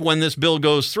 I think when this bill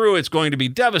goes through, it's going to be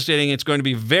devastating. It's going to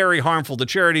be very harmful to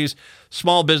charities,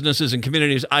 small businesses, and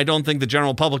communities. I don't think the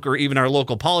general public or even our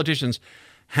local politicians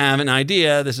have an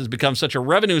idea. This has become such a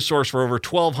revenue source for over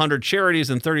 1,200 charities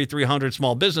and 3,300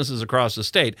 small businesses across the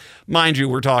state. Mind you,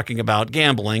 we're talking about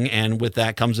gambling, and with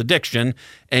that comes addiction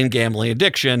and gambling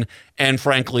addiction. And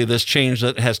frankly, this change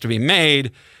that has to be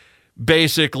made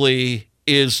basically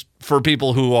is for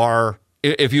people who are,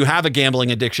 if you have a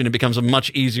gambling addiction, it becomes a much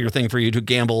easier thing for you to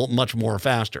gamble much more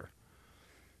faster.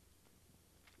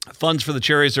 Funds for the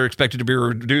charities are expected to be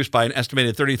reduced by an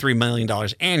estimated $33 million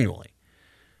annually.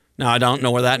 Now, I don't know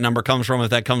where that number comes from,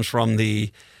 if that comes from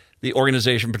the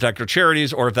organization Protect Our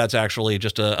Charities or if that's actually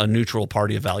just a neutral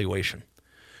party evaluation.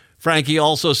 Franke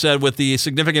also said with the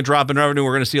significant drop in revenue,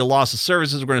 we're going to see a loss of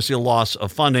services, we're going to see a loss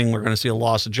of funding, we're going to see a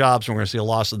loss of jobs, we're going to see a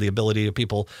loss of the ability of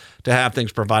people to have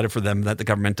things provided for them that the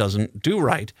government doesn't do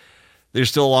right. There's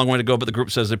still a long way to go, but the group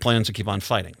says it plans to keep on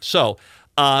fighting. So,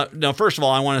 now, first of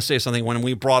all, I want to say something. When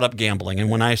we brought up gambling,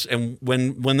 and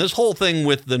when this whole thing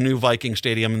with the new Viking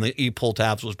Stadium and the e-pull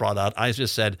tabs was brought out, I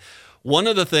just said one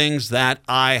of the things that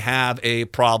I have a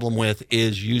problem with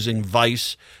is using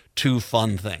vice to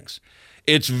fund things.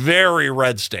 It's very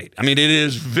red state. I mean, it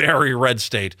is very red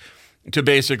state to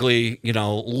basically,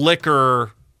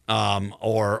 liquor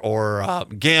or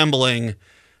gambling,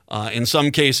 in some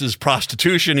cases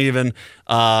prostitution even,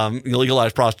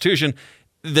 legalized prostitution.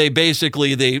 They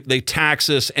basically, they tax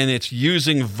us, and it's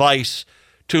using vice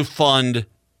to fund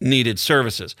needed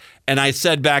services. And I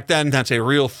said back then, that's a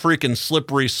real freaking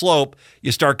slippery slope.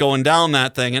 You start going down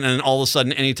that thing, and then all of a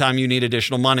sudden, anytime you need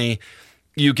additional money,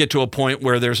 you get to a point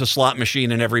where there's a slot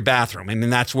machine in every bathroom. I mean,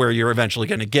 that's where you're eventually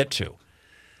going to get to.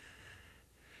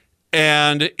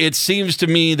 And it seems to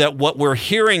me that what we're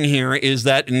hearing here is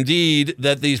that indeed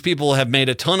that these people have made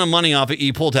a ton of money off of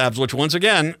e-pull tabs, which once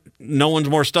again, no one's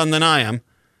more stunned than I am.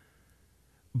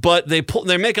 But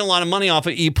they're making a lot of money off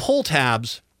of e-pull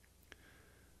tabs,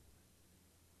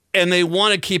 and they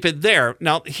want to keep it there.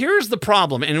 Now, here's the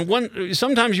problem. And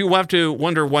sometimes you have to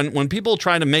wonder when people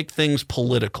try to make things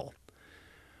political,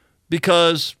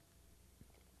 because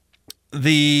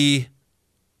the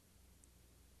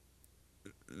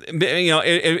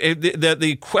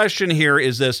question here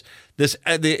is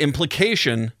the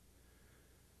implication.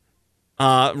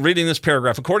 Reading this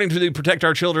paragraph, according to the Protect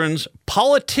Our Children's,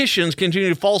 politicians continue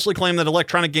to falsely claim that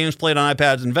electronic games played on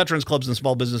iPads in veterans clubs and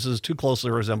small businesses too closely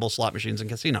resemble slot machines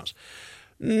and casinos.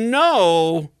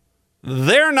 No,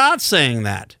 they're not saying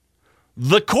that.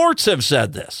 The courts have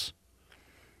said this.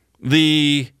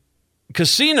 The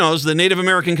casinos, the Native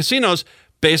American casinos,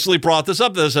 basically brought this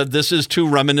up. They said this is too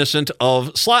reminiscent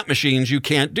of slot machines. You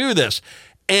can't do this.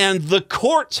 And the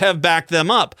courts have backed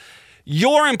them up.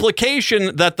 Your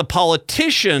implication that the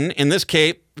politician, in this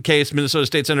case Minnesota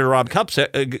State Senator Rob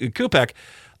Kupek,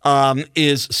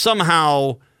 is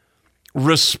somehow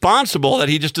responsible, that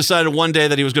he just decided one day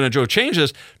that he was going to change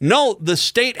this. No, the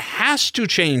state has to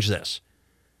change this.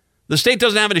 The state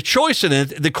doesn't have any choice in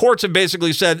it. The courts have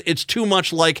basically said it's too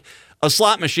much like a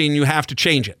slot machine. You have to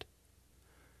change it.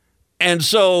 And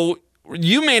so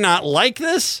you may not like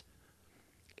this.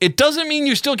 It doesn't mean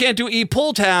you still can't do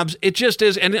e-pull tabs. It just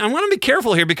is. And I want to be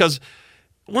careful here because,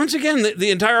 once again, the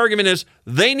entire argument is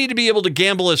they need to be able to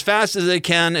gamble as fast as they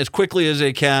can, as quickly as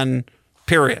they can,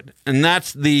 period. And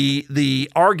that's the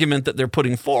argument that they're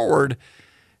putting forward.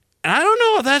 And I don't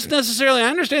know if that's necessarily, I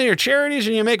understand your charities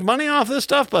and you make money off this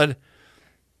stuff, but,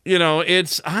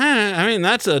 I mean,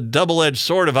 that's a double-edged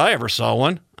sword if I ever saw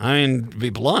one. I mean, to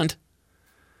be blunt.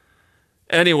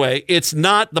 Anyway, it's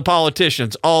not the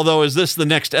politicians, although is this the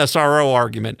next SRO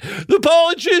argument? The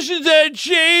politicians had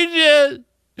changed it.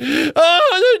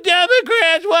 Oh, the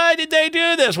Democrats, why did they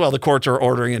do this? Well, the courts are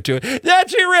ordering it to.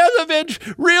 That's irrelevant.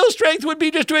 Real strength would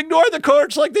be just to ignore the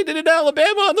courts like they did in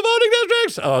Alabama on the voting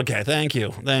districts. Okay, thank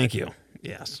you.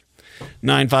 Yes.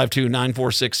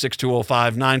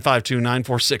 952-946-6205,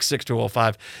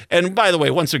 952-946-6205. And by the way,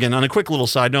 once again, on a quick little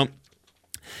side note,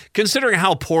 considering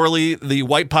how poorly the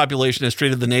white population has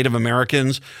treated the Native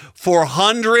Americans for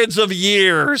hundreds of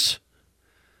years,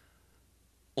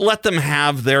 let them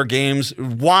have their games.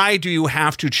 Why do you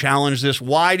have to challenge this?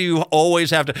 Why do you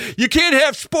always have to? You can't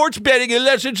have sports betting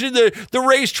unless it's in the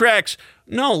racetracks.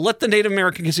 No, let the Native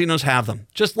American casinos have them.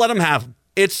 Just let them have them.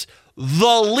 It's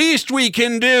the least we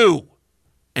can do.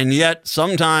 And yet,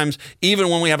 sometimes, even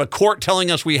when we have a court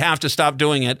telling us we have to stop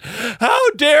doing it, how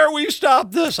dare we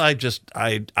stop this? Yeah.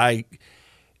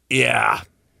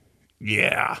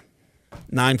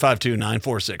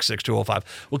 952-946-6205.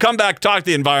 We'll come back, talk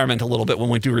the environment a little bit when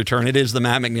we do return. It is the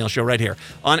Matt McNeil Show right here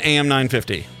on AM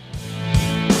 950.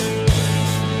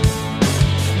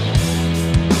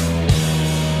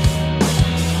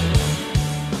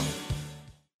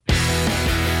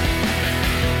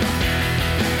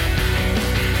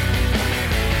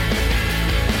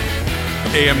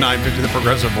 AM 950, the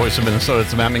progressive voice of Minnesota.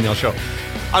 It's the Matt McNeil Show.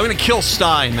 I'm going to kill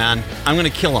Stein, man. I'm going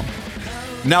to kill him.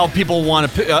 Now people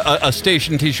want a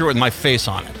station t-shirt with my face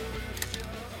on it.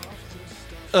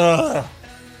 Oh,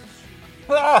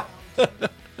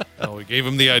 we gave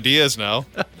them the ideas now.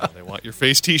 They want your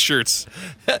face t-shirts.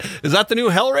 Is that the new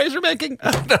Hellraiser making?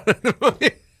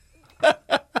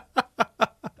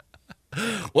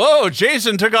 Whoa,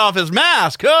 Jason took off his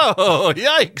mask. Oh,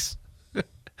 yikes.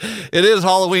 It is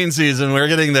Halloween season. We're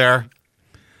getting there.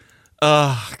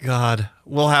 Oh, God.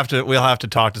 We'll have to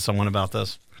talk to someone about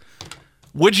this.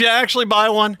 Would you actually buy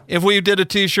one? If we did a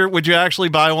t-shirt, would you actually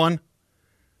buy one?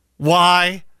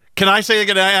 Why? Can I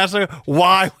ask her,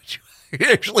 why would you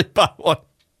actually buy one?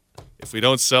 If we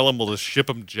don't sell them, we'll just ship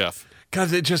them to Jeff.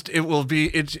 Because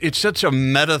it's such a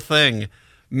meta thing.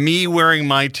 Me wearing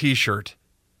my t-shirt.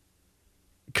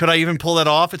 Could I even pull that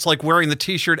off? It's like wearing the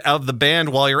t-shirt of the band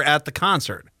while you're at the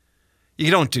concert.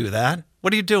 You don't do that.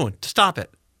 What are you doing? Stop it.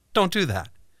 Don't do that.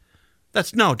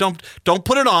 Don't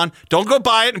put it on. Don't go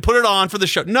buy it and put it on for the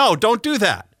show. No, don't do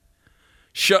that.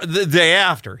 The day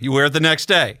after, you wear it the next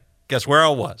day. Guess where I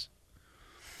was?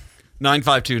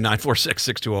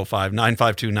 952-946-6205,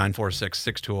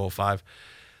 952-946-6205.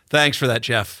 Thanks for that,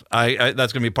 Jeff. That's going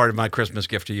to be part of my Christmas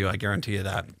gift to you. I guarantee you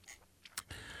that.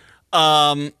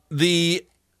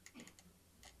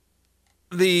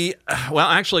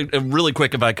 Actually, really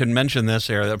quick, if I could mention this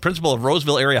here, the principal of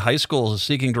Roseville Area High School is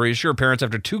seeking to reassure parents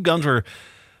after 2 guns were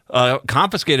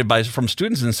confiscated from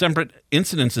students in separate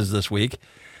incidences this week.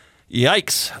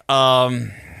 Yikes.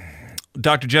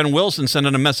 Dr. Jen Wilson sent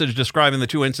out a message describing the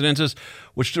 2 incidences,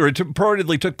 which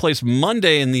reportedly took place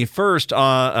Monday. In the first,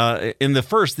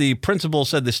 the principal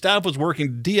said the staff was working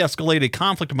to de-escalate a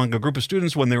conflict among a group of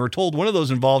students when they were told one of those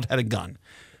involved had a gun.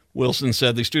 Wilson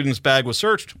said the student's bag was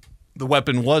searched. The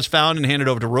weapon was found and handed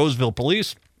over to Roseville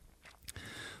police.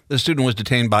 The student was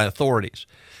detained by authorities.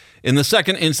 In the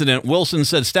second incident, Wilson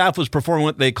said staff was performing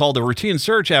what they called a routine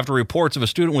search after reports of a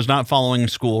student was not following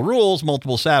school rules.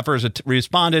 Multiple staffers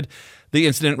responded. The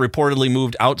incident reportedly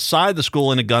moved outside the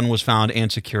school and a gun was found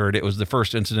and secured. It was the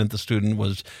first incident the student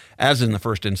was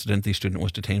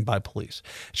detained by police.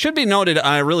 Should be noted,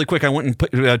 really quick, I went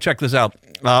and checked this out.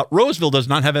 Roseville does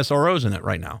not have SROs in it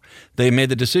right now. They made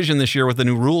the decision this year with the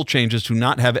new rule changes to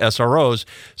not have SROs.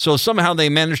 So somehow they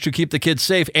managed to keep the kids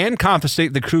safe and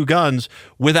confiscate the 2 guns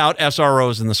without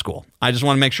SROs in the school. I just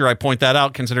want to make sure I point that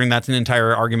out, considering that's an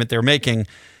entire argument they're making,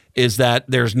 is that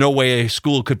there's no way a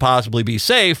school could possibly be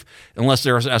safe unless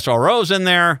there's SROs in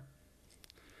there.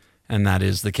 And that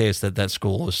is the case, that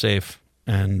school is safe.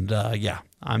 And I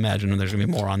imagine there's going to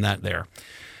be more on that there.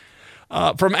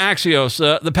 From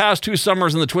Axios, the past 2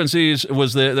 summers in the Twin Cities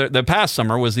was the past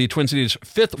summer was the Twin Cities'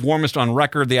 5th warmest on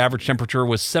record. The average temperature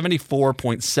was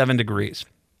 74.7 degrees.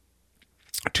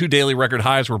 2 daily record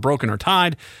highs were broken or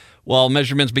tied. While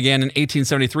measurements began in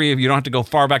 1873, you don't have to go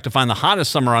far back to find the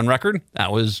hottest summer on record.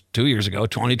 That was 2 years ago,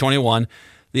 2021.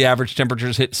 The average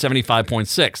temperatures hit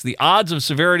 75.6. The odds of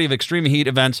severity of extreme heat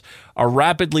events are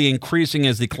rapidly increasing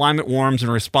as the climate warms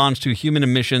in response to human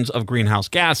emissions of greenhouse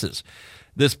gases.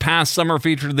 This past summer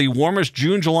featured the warmest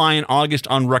June, July, and August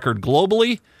on record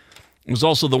globally. It was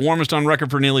also the warmest on record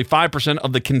for nearly 5%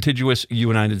 of the contiguous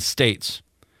United States.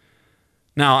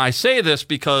 Now, I say this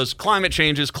because climate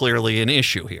change is clearly an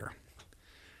issue here.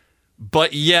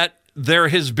 But yet, there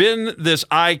has been this,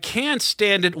 I can't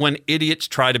stand it when idiots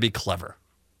try to be clever.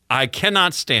 I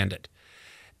cannot stand it.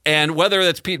 And whether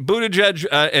that's Pete Buttigieg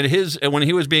and when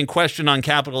he was being questioned on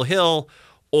Capitol Hill,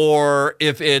 or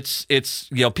if it's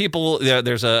people,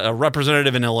 there's a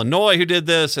representative in Illinois who did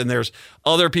this, and there's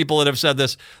other people that have said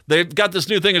this. They've got this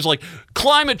new thing. It's like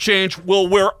climate change. Well,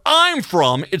 where I'm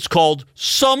from, it's called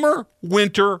summer,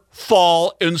 winter,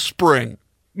 fall, and spring.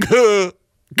 I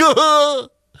got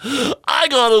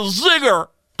a zinger.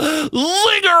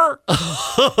 Zinger!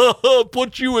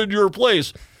 Put you in your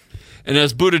place. And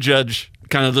as Buttigieg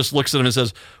kind of just looks at him and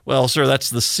says, well, sir, that's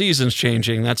the seasons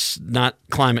changing. That's not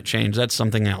climate change. That's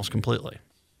something else completely.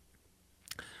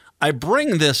 I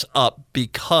bring this up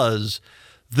because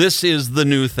this is the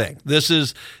new thing. It's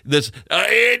summer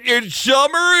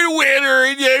and winter,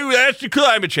 and that's the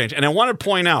climate change. And I want to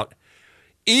point out,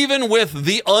 even with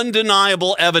the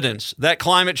undeniable evidence that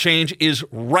climate change is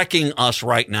wrecking us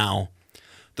right now,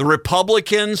 the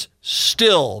Republicans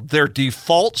still, their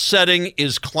default setting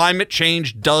is climate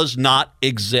change does not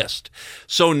exist.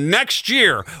 So next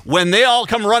year, when they all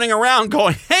come running around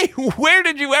going, hey, where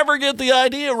did you ever get the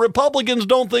idea Republicans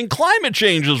don't think climate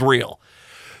change is real?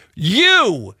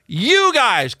 You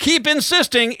guys keep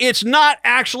insisting it's not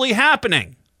actually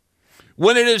happening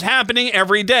when it is happening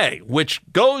every day, which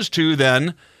goes to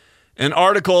then an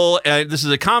article, this is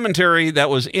a commentary that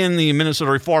was in the Minnesota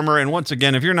Reformer, and once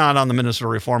again, if you're not on the Minnesota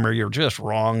Reformer, you're just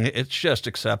wrong. It's just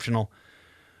exceptional.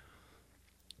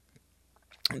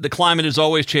 The climate is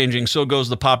always changing, so goes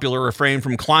the popular refrain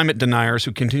from climate deniers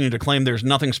who continue to claim there's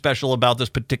nothing special about this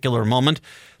particular moment.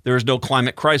 There is no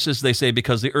climate crisis, they say,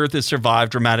 because the Earth has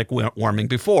survived dramatic warming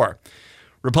before.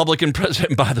 Republican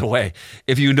president, by the way,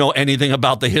 if you know anything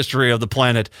about the history of the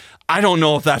planet, I don't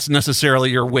know if that's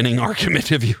necessarily your winning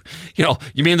argument. If you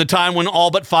mean the time when all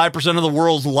but 5% of the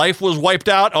world's life was wiped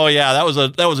out? Oh yeah, that was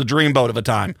a dreamboat of a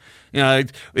time.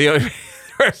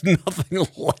 There's nothing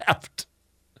left.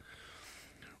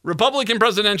 Republican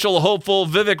presidential hopeful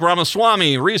Vivek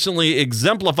Ramaswamy recently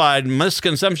exemplified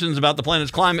misconceptions about the planet's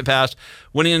climate past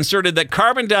when he inserted that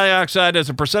carbon dioxide as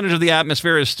a percentage of the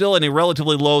atmosphere is still in a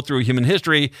relatively low through human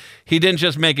history. He didn't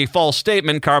just make a false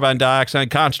statement. Carbon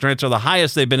dioxide concentrates are the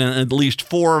highest they've been in at least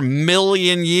 4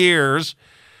 million years.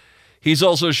 He's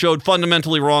also showed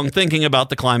fundamentally wrong thinking about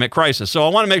the climate crisis. So I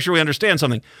want to make sure we understand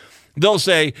something. They'll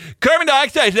say, carbon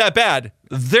dioxide is that bad.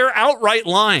 They're outright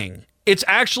lying. It's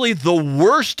actually the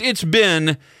worst it's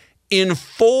been in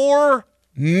 4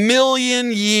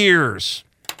 million years.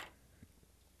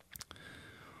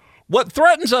 What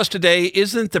threatens us today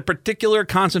isn't the particular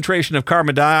concentration of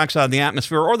carbon dioxide in the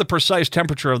atmosphere or the precise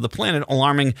temperature of the planet,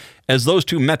 alarming as those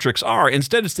two metrics are.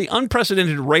 Instead, it's the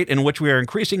unprecedented rate in which we are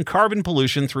increasing carbon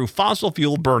pollution through fossil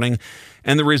fuel burning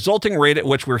and the resulting rate at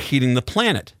which we're heating the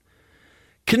planet.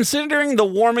 Considering the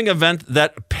warming event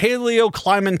that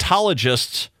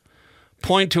paleoclimatologists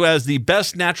point to as the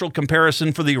best natural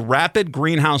comparison for the rapid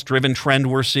greenhouse-driven trend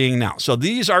we're seeing now. So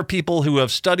these are people who have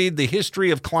studied the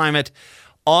history of climate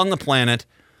on the planet,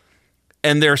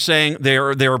 and they're saying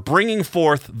they're bringing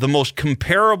forth the most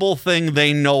comparable thing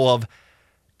they know of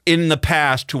in the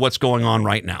past to what's going on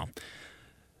right now.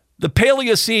 The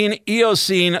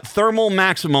Paleocene-Eocene thermal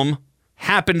maximum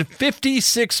happened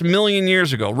 56 million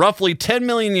years ago, roughly 10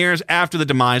 million years after the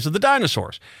demise of the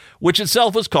dinosaurs, which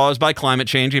itself was caused by climate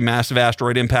change, a massive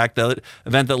asteroid impact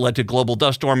event that led to global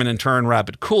dust storm and in turn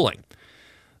rapid cooling.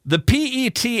 The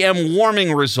PETM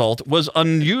warming result was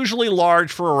unusually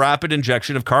large for a rapid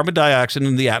injection of carbon dioxide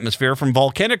into the atmosphere from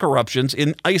volcanic eruptions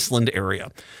in Iceland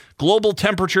area. Global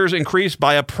temperatures increased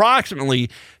by approximately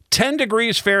 10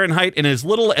 degrees Fahrenheit in as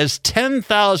little as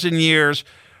 10,000 years,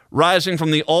 rising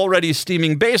from the already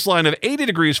steaming baseline of 80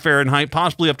 degrees Fahrenheit,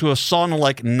 possibly up to a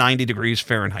sauna-like 90 degrees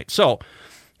Fahrenheit. So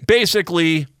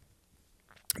basically,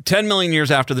 10 million years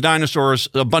after the dinosaurs,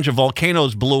 a bunch of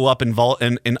volcanoes blew up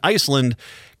in Iceland,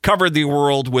 covered the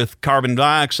world with carbon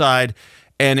dioxide,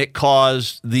 and it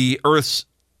caused the Earth's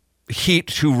heat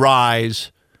to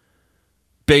rise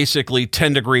basically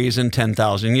 10 degrees in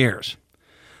 10,000 years.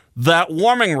 That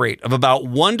warming rate of about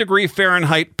 1 degree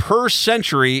Fahrenheit per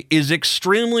century is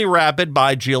extremely rapid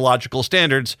by geological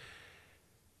standards.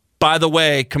 By the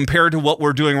way, compared to what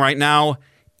we're doing right now,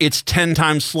 it's 10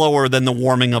 times slower than the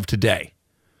warming of today.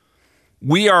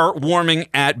 We are warming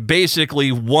at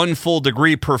basically 1 full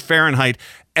degree per Fahrenheit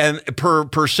and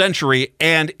per century,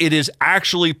 and it is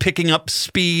actually picking up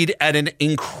speed at an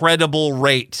incredible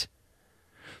rate.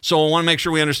 So I want to make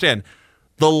sure we understand.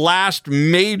 The last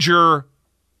major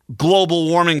global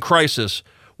warming crisis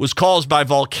was caused by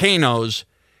volcanoes.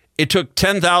 It took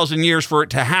 10,000 years for it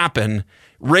to happen,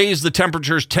 raised the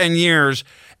temperatures 10 years,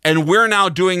 and we're now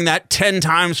doing that 10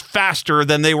 times faster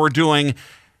than they were doing,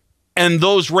 and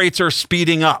those rates are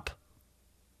speeding up.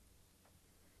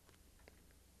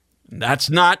 That's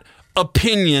not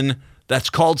opinion. That's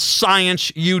called science,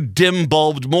 you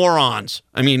dim-bulbed morons.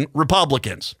 I mean,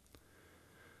 Republicans.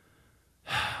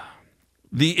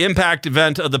 The impact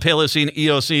event of the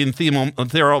Paleocene-Eocene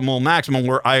thermal maximum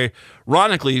were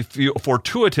ironically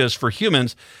fortuitous for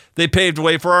humans. They paved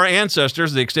way for our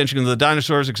ancestors. The extinction of the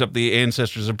dinosaurs, except the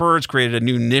ancestors of birds, created a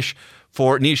new niche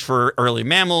for early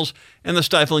mammals, and the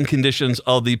stifling conditions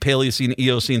of the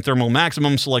Paleocene-Eocene thermal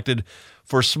maximum selected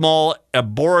for small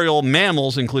arboreal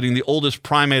mammals, including the oldest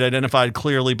primate identified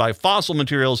clearly by fossil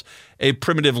materials, a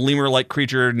primitive lemur-like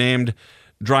creature named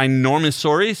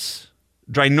Drinorminosaurus.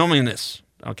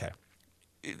 Okay.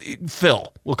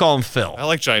 Phil. We'll call him Phil. I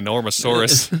like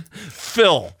Ginormosaurus.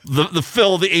 Phil. The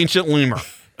Phil, the ancient lemur.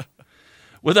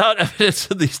 Without evidence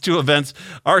of these two events,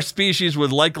 our species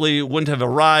wouldn't have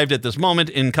arrived at this moment,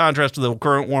 in contrast to the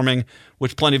current warming,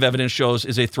 which plenty of evidence shows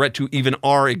is a threat to even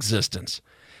our existence.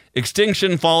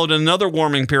 Extinction followed another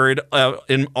warming period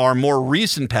in our more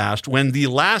recent past, when the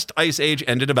last ice age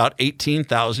ended about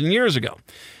 18,000 years ago.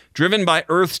 Driven by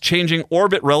Earth's changing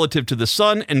orbit relative to the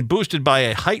sun and boosted by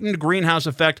a heightened greenhouse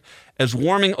effect as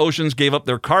warming oceans gave up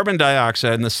their carbon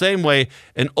dioxide in the same way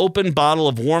an open bottle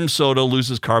of warm soda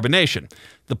loses carbonation.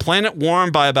 The planet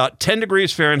warmed by about 10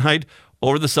 degrees Fahrenheit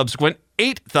over the subsequent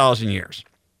 8,000 years.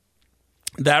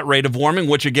 That rate of warming,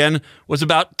 which again was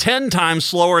about 10 times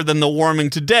slower than the warming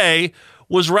today,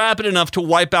 was rapid enough to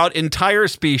wipe out entire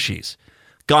species.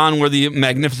 Gone were the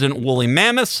magnificent woolly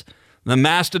mammoths, the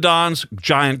mastodons,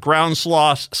 giant ground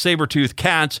sloths, saber-toothed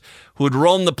cats who had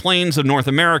roamed the plains of North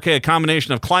America. A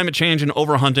combination of climate change and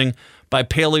overhunting by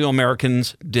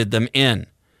Paleo-Americans did them in.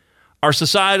 Our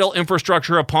societal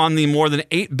infrastructure, upon the more than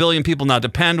 8 billion people now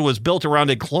depend, was built around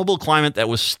a global climate that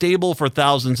was stable for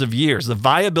thousands of years. The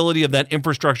viability of that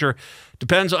infrastructure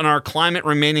depends on our climate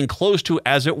remaining close to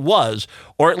as it was,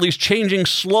 or at least changing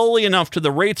slowly enough to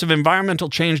the rates of environmental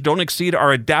change don't exceed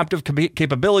our adaptive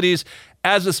capabilities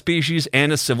as a species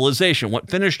and a civilization. What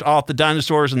finished off the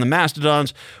dinosaurs and the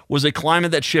mastodons was a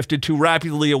climate that shifted too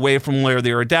rapidly away from where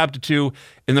they were adapted to.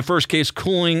 In the first case,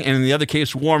 cooling, and in the other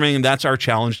case, warming. And that's our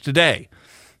challenge today.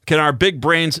 Can our big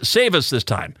brains save us this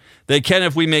time? They can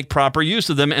if we make proper use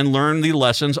of them and learn the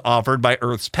lessons offered by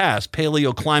Earth's past.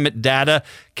 Paleoclimate data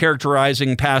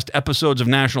characterizing past episodes of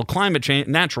natural climate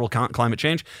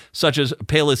change, such as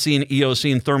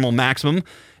Paleocene-Eocene thermal maximum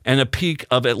and a peak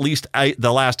of at least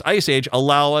the last ice age,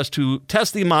 allow us to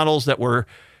test the models that we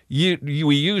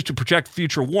use to project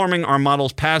future warming. Our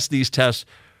models pass these tests,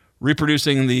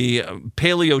 reproducing the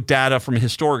paleo data from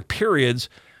historic periods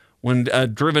when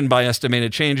driven by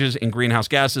estimated changes in greenhouse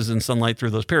gases and sunlight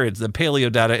through those periods. The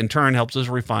paleo data, in turn, helps us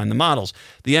refine the models.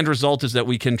 The end result is that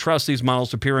we can trust these models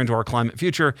to peer into our climate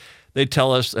future. They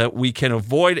tell us that we can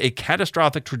avoid a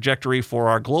catastrophic trajectory for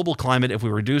our global climate if we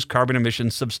reduce carbon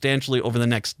emissions substantially over the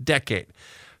next decade.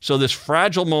 So this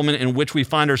fragile moment in which we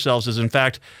find ourselves is, in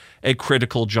fact, a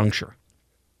critical juncture.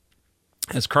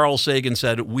 As Carl Sagan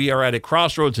said, we are at a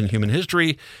crossroads in human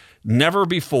history. Never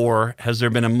before has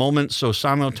there been a moment so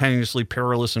simultaneously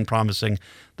perilous and promising.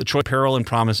 The choice of peril and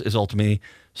promise is ultimately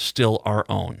still our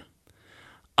own.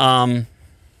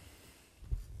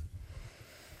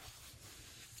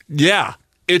 Yeah,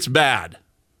 it's bad.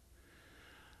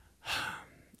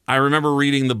 I remember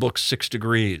reading the book 6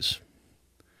 Degrees,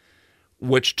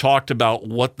 which talked about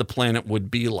what the planet would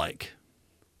be like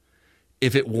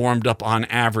if it warmed up on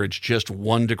average just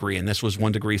 1 degree, and this was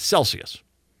 1 degree Celsius,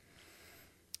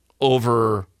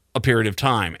 over a period of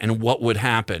time, and what would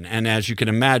happen. And as you can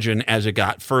imagine, as it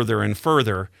got further and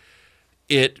further,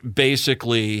 it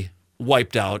basically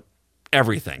wiped out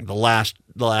everything. The last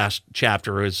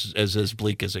chapter is as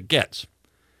bleak as it gets.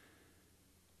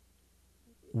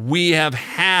 We have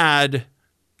had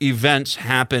events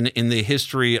happen in the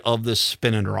history of the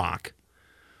spinning rock,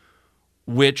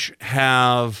 which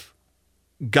have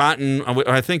gotten,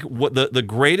 I think, what the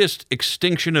greatest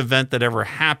extinction event that ever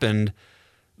happened.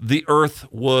 The Earth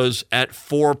was at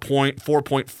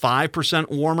 4.5%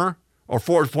 warmer, or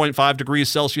 4.5 degrees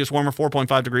Celsius warmer,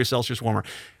 4.5 degrees Celsius warmer.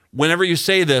 Whenever you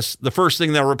say this, the first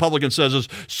thing that a Republican says is,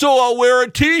 so I'll wear a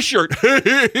T-shirt.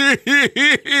 I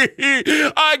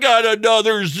got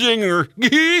another zinger.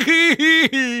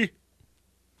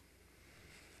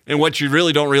 And what you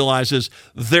really don't realize is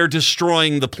they're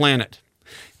destroying the planet.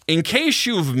 In case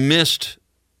you've missed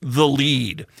the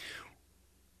lead,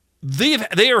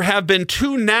 there have been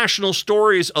 2 national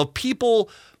stories of people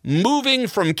moving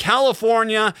from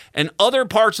California and other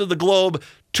parts of the globe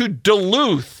to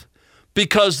Duluth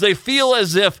because they feel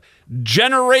as if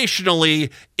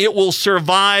generationally it will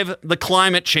survive the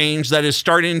climate change that is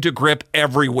starting to grip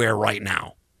everywhere right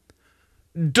now.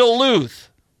 Duluth.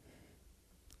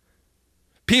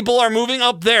 People are moving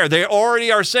up there. They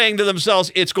already are saying to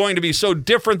themselves, it's going to be so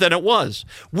different than it was.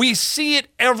 We see it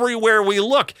everywhere we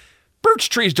look. Birch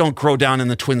trees don't grow down in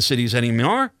the Twin Cities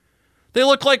anymore. They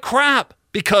look like crap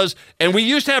and we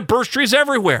used to have birch trees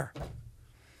everywhere.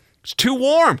 It's too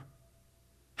warm.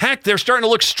 Heck, they're starting to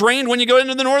look strained when you go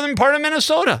into the northern part of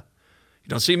Minnesota. You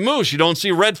don't see moose. You don't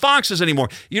see red foxes anymore.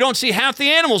 You don't see half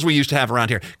the animals we used to have around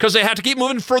here because they have to keep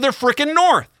moving further frickin'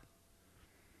 north.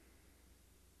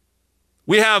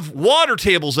 We have water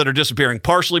tables that are disappearing,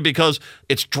 partially because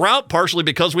it's drought, partially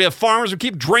because we have farmers who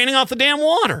keep draining off the damn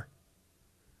water.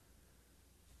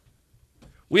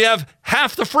 We have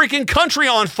half the freaking country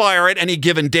on fire at any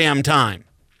given damn time.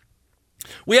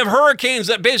 We have hurricanes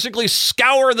that basically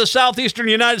scour the southeastern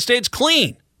United States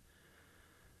clean.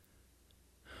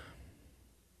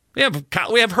 We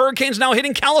have hurricanes now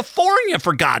hitting California,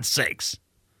 for God's sakes.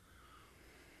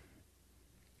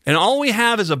 And all we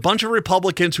have is a bunch of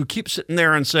Republicans who keep sitting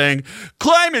there and saying,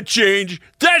 climate change,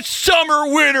 that's summer,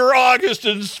 winter, August,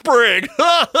 and spring.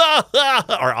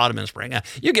 Or autumn and spring.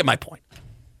 You get my point.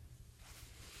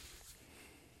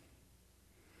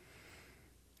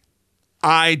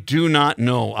 I do not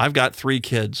know. I've got 3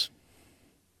 kids.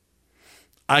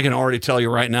 I can already tell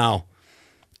you right now,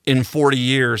 in 40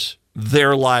 years,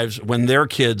 their lives, when their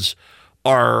kids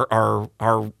are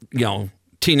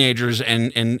teenagers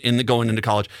and going into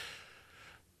college,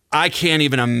 I can't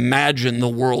even imagine the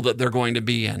world that they're going to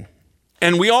be in.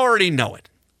 And we already know it.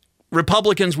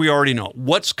 Republicans, we already know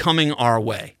what's coming our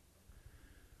way.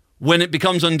 When it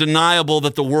becomes undeniable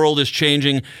that the world is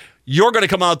changing, you're going to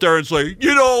come out there and say,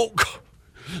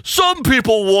 some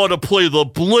people want to play the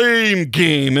blame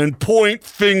game and point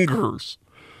fingers.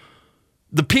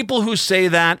 The people who say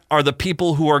that are the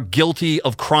people who are guilty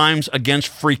of crimes against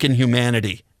freaking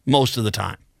humanity most of the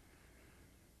time.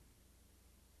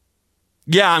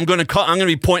 Yeah, I'm going to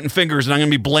be pointing fingers and I'm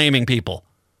going to be blaming people.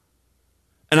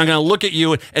 And I'm going to look at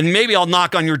you and maybe I'll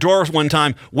knock on your door one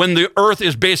time when the earth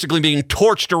is basically being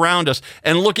torched around us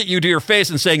and look at you to your face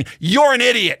and saying, you're an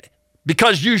idiot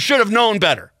because you should have known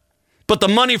better. but the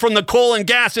money from the coal and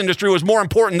gas industry was more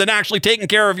important than actually taking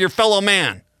care of your fellow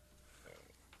man.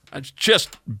 It's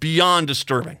just beyond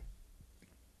disturbing.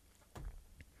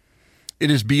 It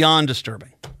is beyond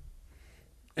disturbing.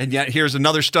 And yet here's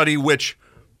another study which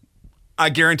I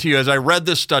guarantee you, as I read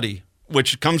this study,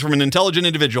 which comes from an intelligent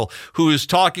individual who is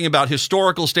talking about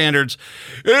historical standards,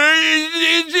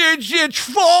 it's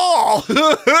fall.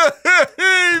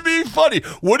 It'd be funny.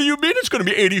 What do you mean it's going to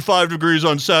be 85 degrees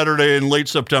on Saturday in late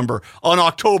September, on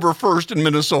October 1st in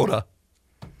Minnesota?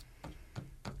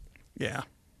 Yeah.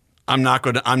 I'm not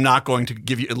going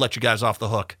to let you guys off the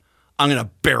hook. I'm going to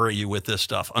bury you with this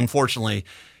stuff. Unfortunately,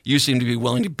 you seem to be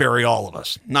willing to bury all of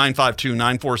us.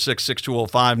 952-946-6205,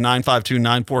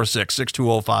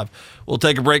 952-946-6205. We'll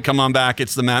take a break. Come on back.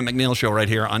 It's the Matt McNeil Show right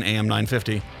here on AM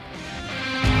 950.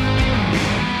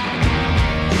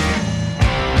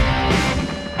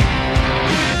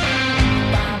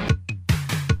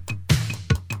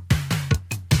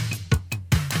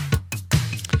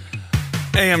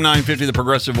 AM 950, the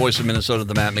progressive voice of Minnesota,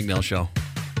 the Matt McNeil Show.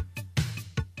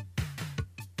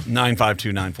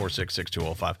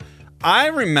 952-946-6205. I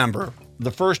remember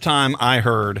the first time I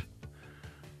heard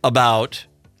about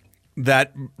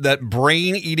that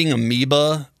brain-eating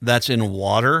amoeba that's in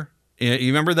water. You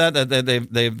remember that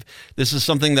they've this is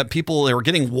something that they were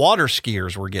getting, water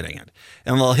skiers were getting it,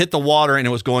 and they'll hit the water and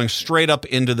it was going straight up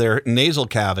into their nasal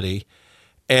cavity.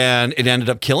 And it ended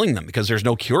up killing them because there's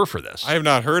no cure for this. I have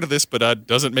not heard of this, but it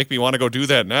doesn't make me want to go do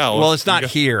that now. Well, it's not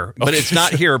here, but it's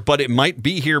not here, but it might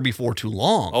be here before too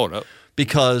long. Oh, no.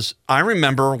 Because I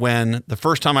remember when the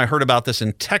first time I heard about this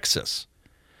in Texas,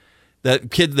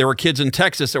 there were kids in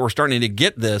Texas that were starting to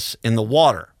get this in the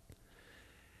water.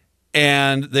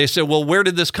 And they said, well, where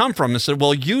did this come from? I said,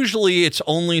 well, usually it's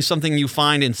only something you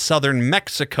find in southern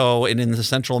Mexico and in the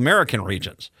Central American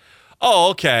regions.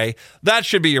 Oh, okay. That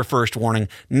should be your first warning.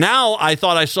 Now I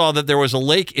thought I saw that there was a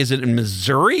lake. Is it in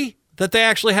Missouri that they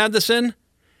actually had this in?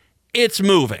 It's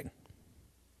moving.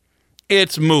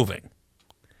 It's moving.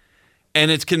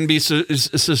 And it can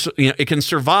it can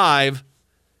survive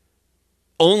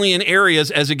only in areas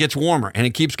as it gets warmer, and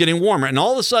it keeps getting warmer. And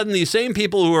all of a sudden, these same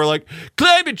people who are like,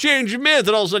 climate change myth,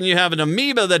 and all of a sudden you have an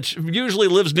amoeba that usually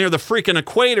lives near the freaking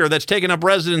equator that's taking up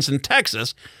residence in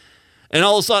Texas. And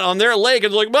all of a sudden on their lake,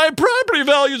 it's like, my property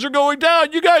values are going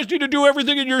down. You guys need to do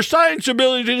everything in your science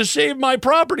ability to save my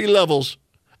property levels.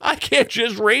 I can't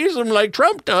just raise them like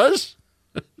Trump does.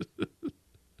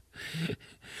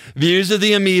 Views of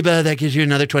the amoeba, that gives you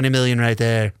another 20 million right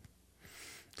there.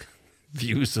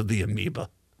 Views of the amoeba.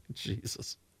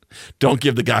 Jesus. Don't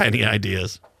give the guy any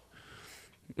ideas.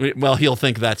 Well, he'll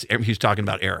think he's talking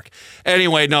about Eric.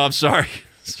 Anyway, no, I'm sorry.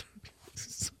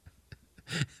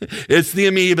 It's the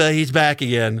amoeba. He's back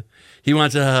again. He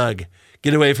wants a hug.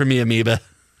 Get away from me, amoeba.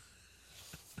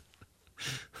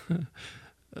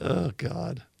 Oh,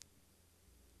 God.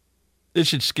 This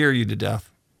should scare you to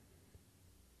death.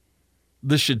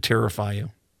 This should terrify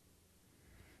you.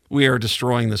 We are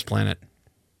destroying this planet.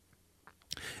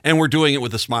 And we're doing it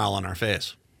with a smile on our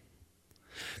face.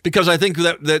 Because I think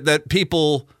that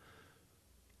people...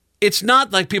 It's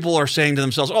not like people are saying to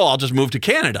themselves, oh, I'll just move to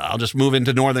Canada. I'll just move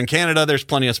into northern Canada. There's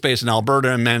plenty of space in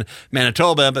Alberta and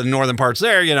Manitoba, but the northern parts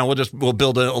there, we'll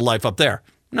build a life up there.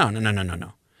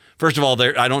 No. First of all,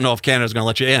 I don't know if Canada's going to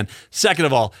let you in. Second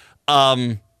of all,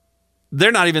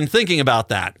 they're not even thinking about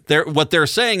that. What they're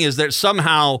saying is that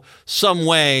somehow, some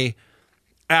way,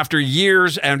 after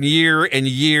years and year and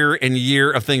year and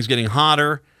year of things getting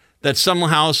hotter, that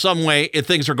somehow, some way,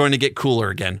 things are going to get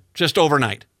cooler again, just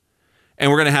overnight. And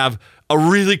we're going to have a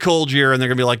really cold year, and they're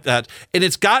going to be like that. And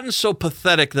it's gotten so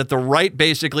pathetic that the right,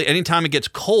 basically, anytime it gets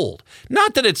cold,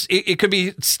 not that it could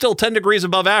be still 10 degrees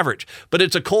above average, but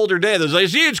it's a colder day. There's like,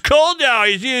 see, it's cold now.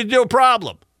 You see, no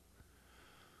problem.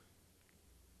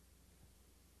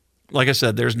 Like I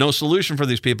said, there's no solution for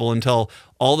these people until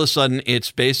all of a sudden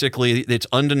it's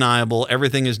undeniable.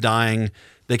 Everything is dying.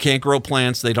 They can't grow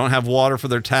plants. They don't have water for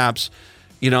their taps.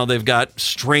 They've got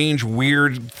strange,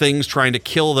 weird things trying to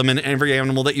kill them, and every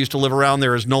animal that used to live around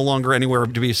there is no longer anywhere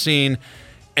to be seen.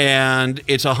 And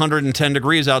it's 110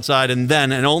 degrees outside, and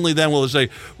only then will it say,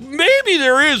 maybe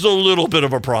there is a little bit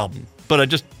of a problem.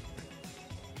 But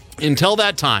until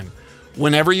that time,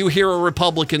 whenever you hear a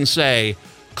Republican say,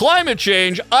 climate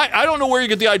change, I don't know where you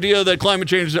get the idea that climate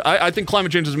change, I think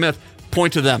climate change is a myth,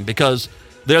 point to them, because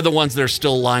they're the ones that are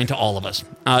still lying to all of us.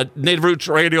 Native Roots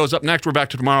Radio is up next. We're back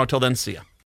to tomorrow. Until then, see ya.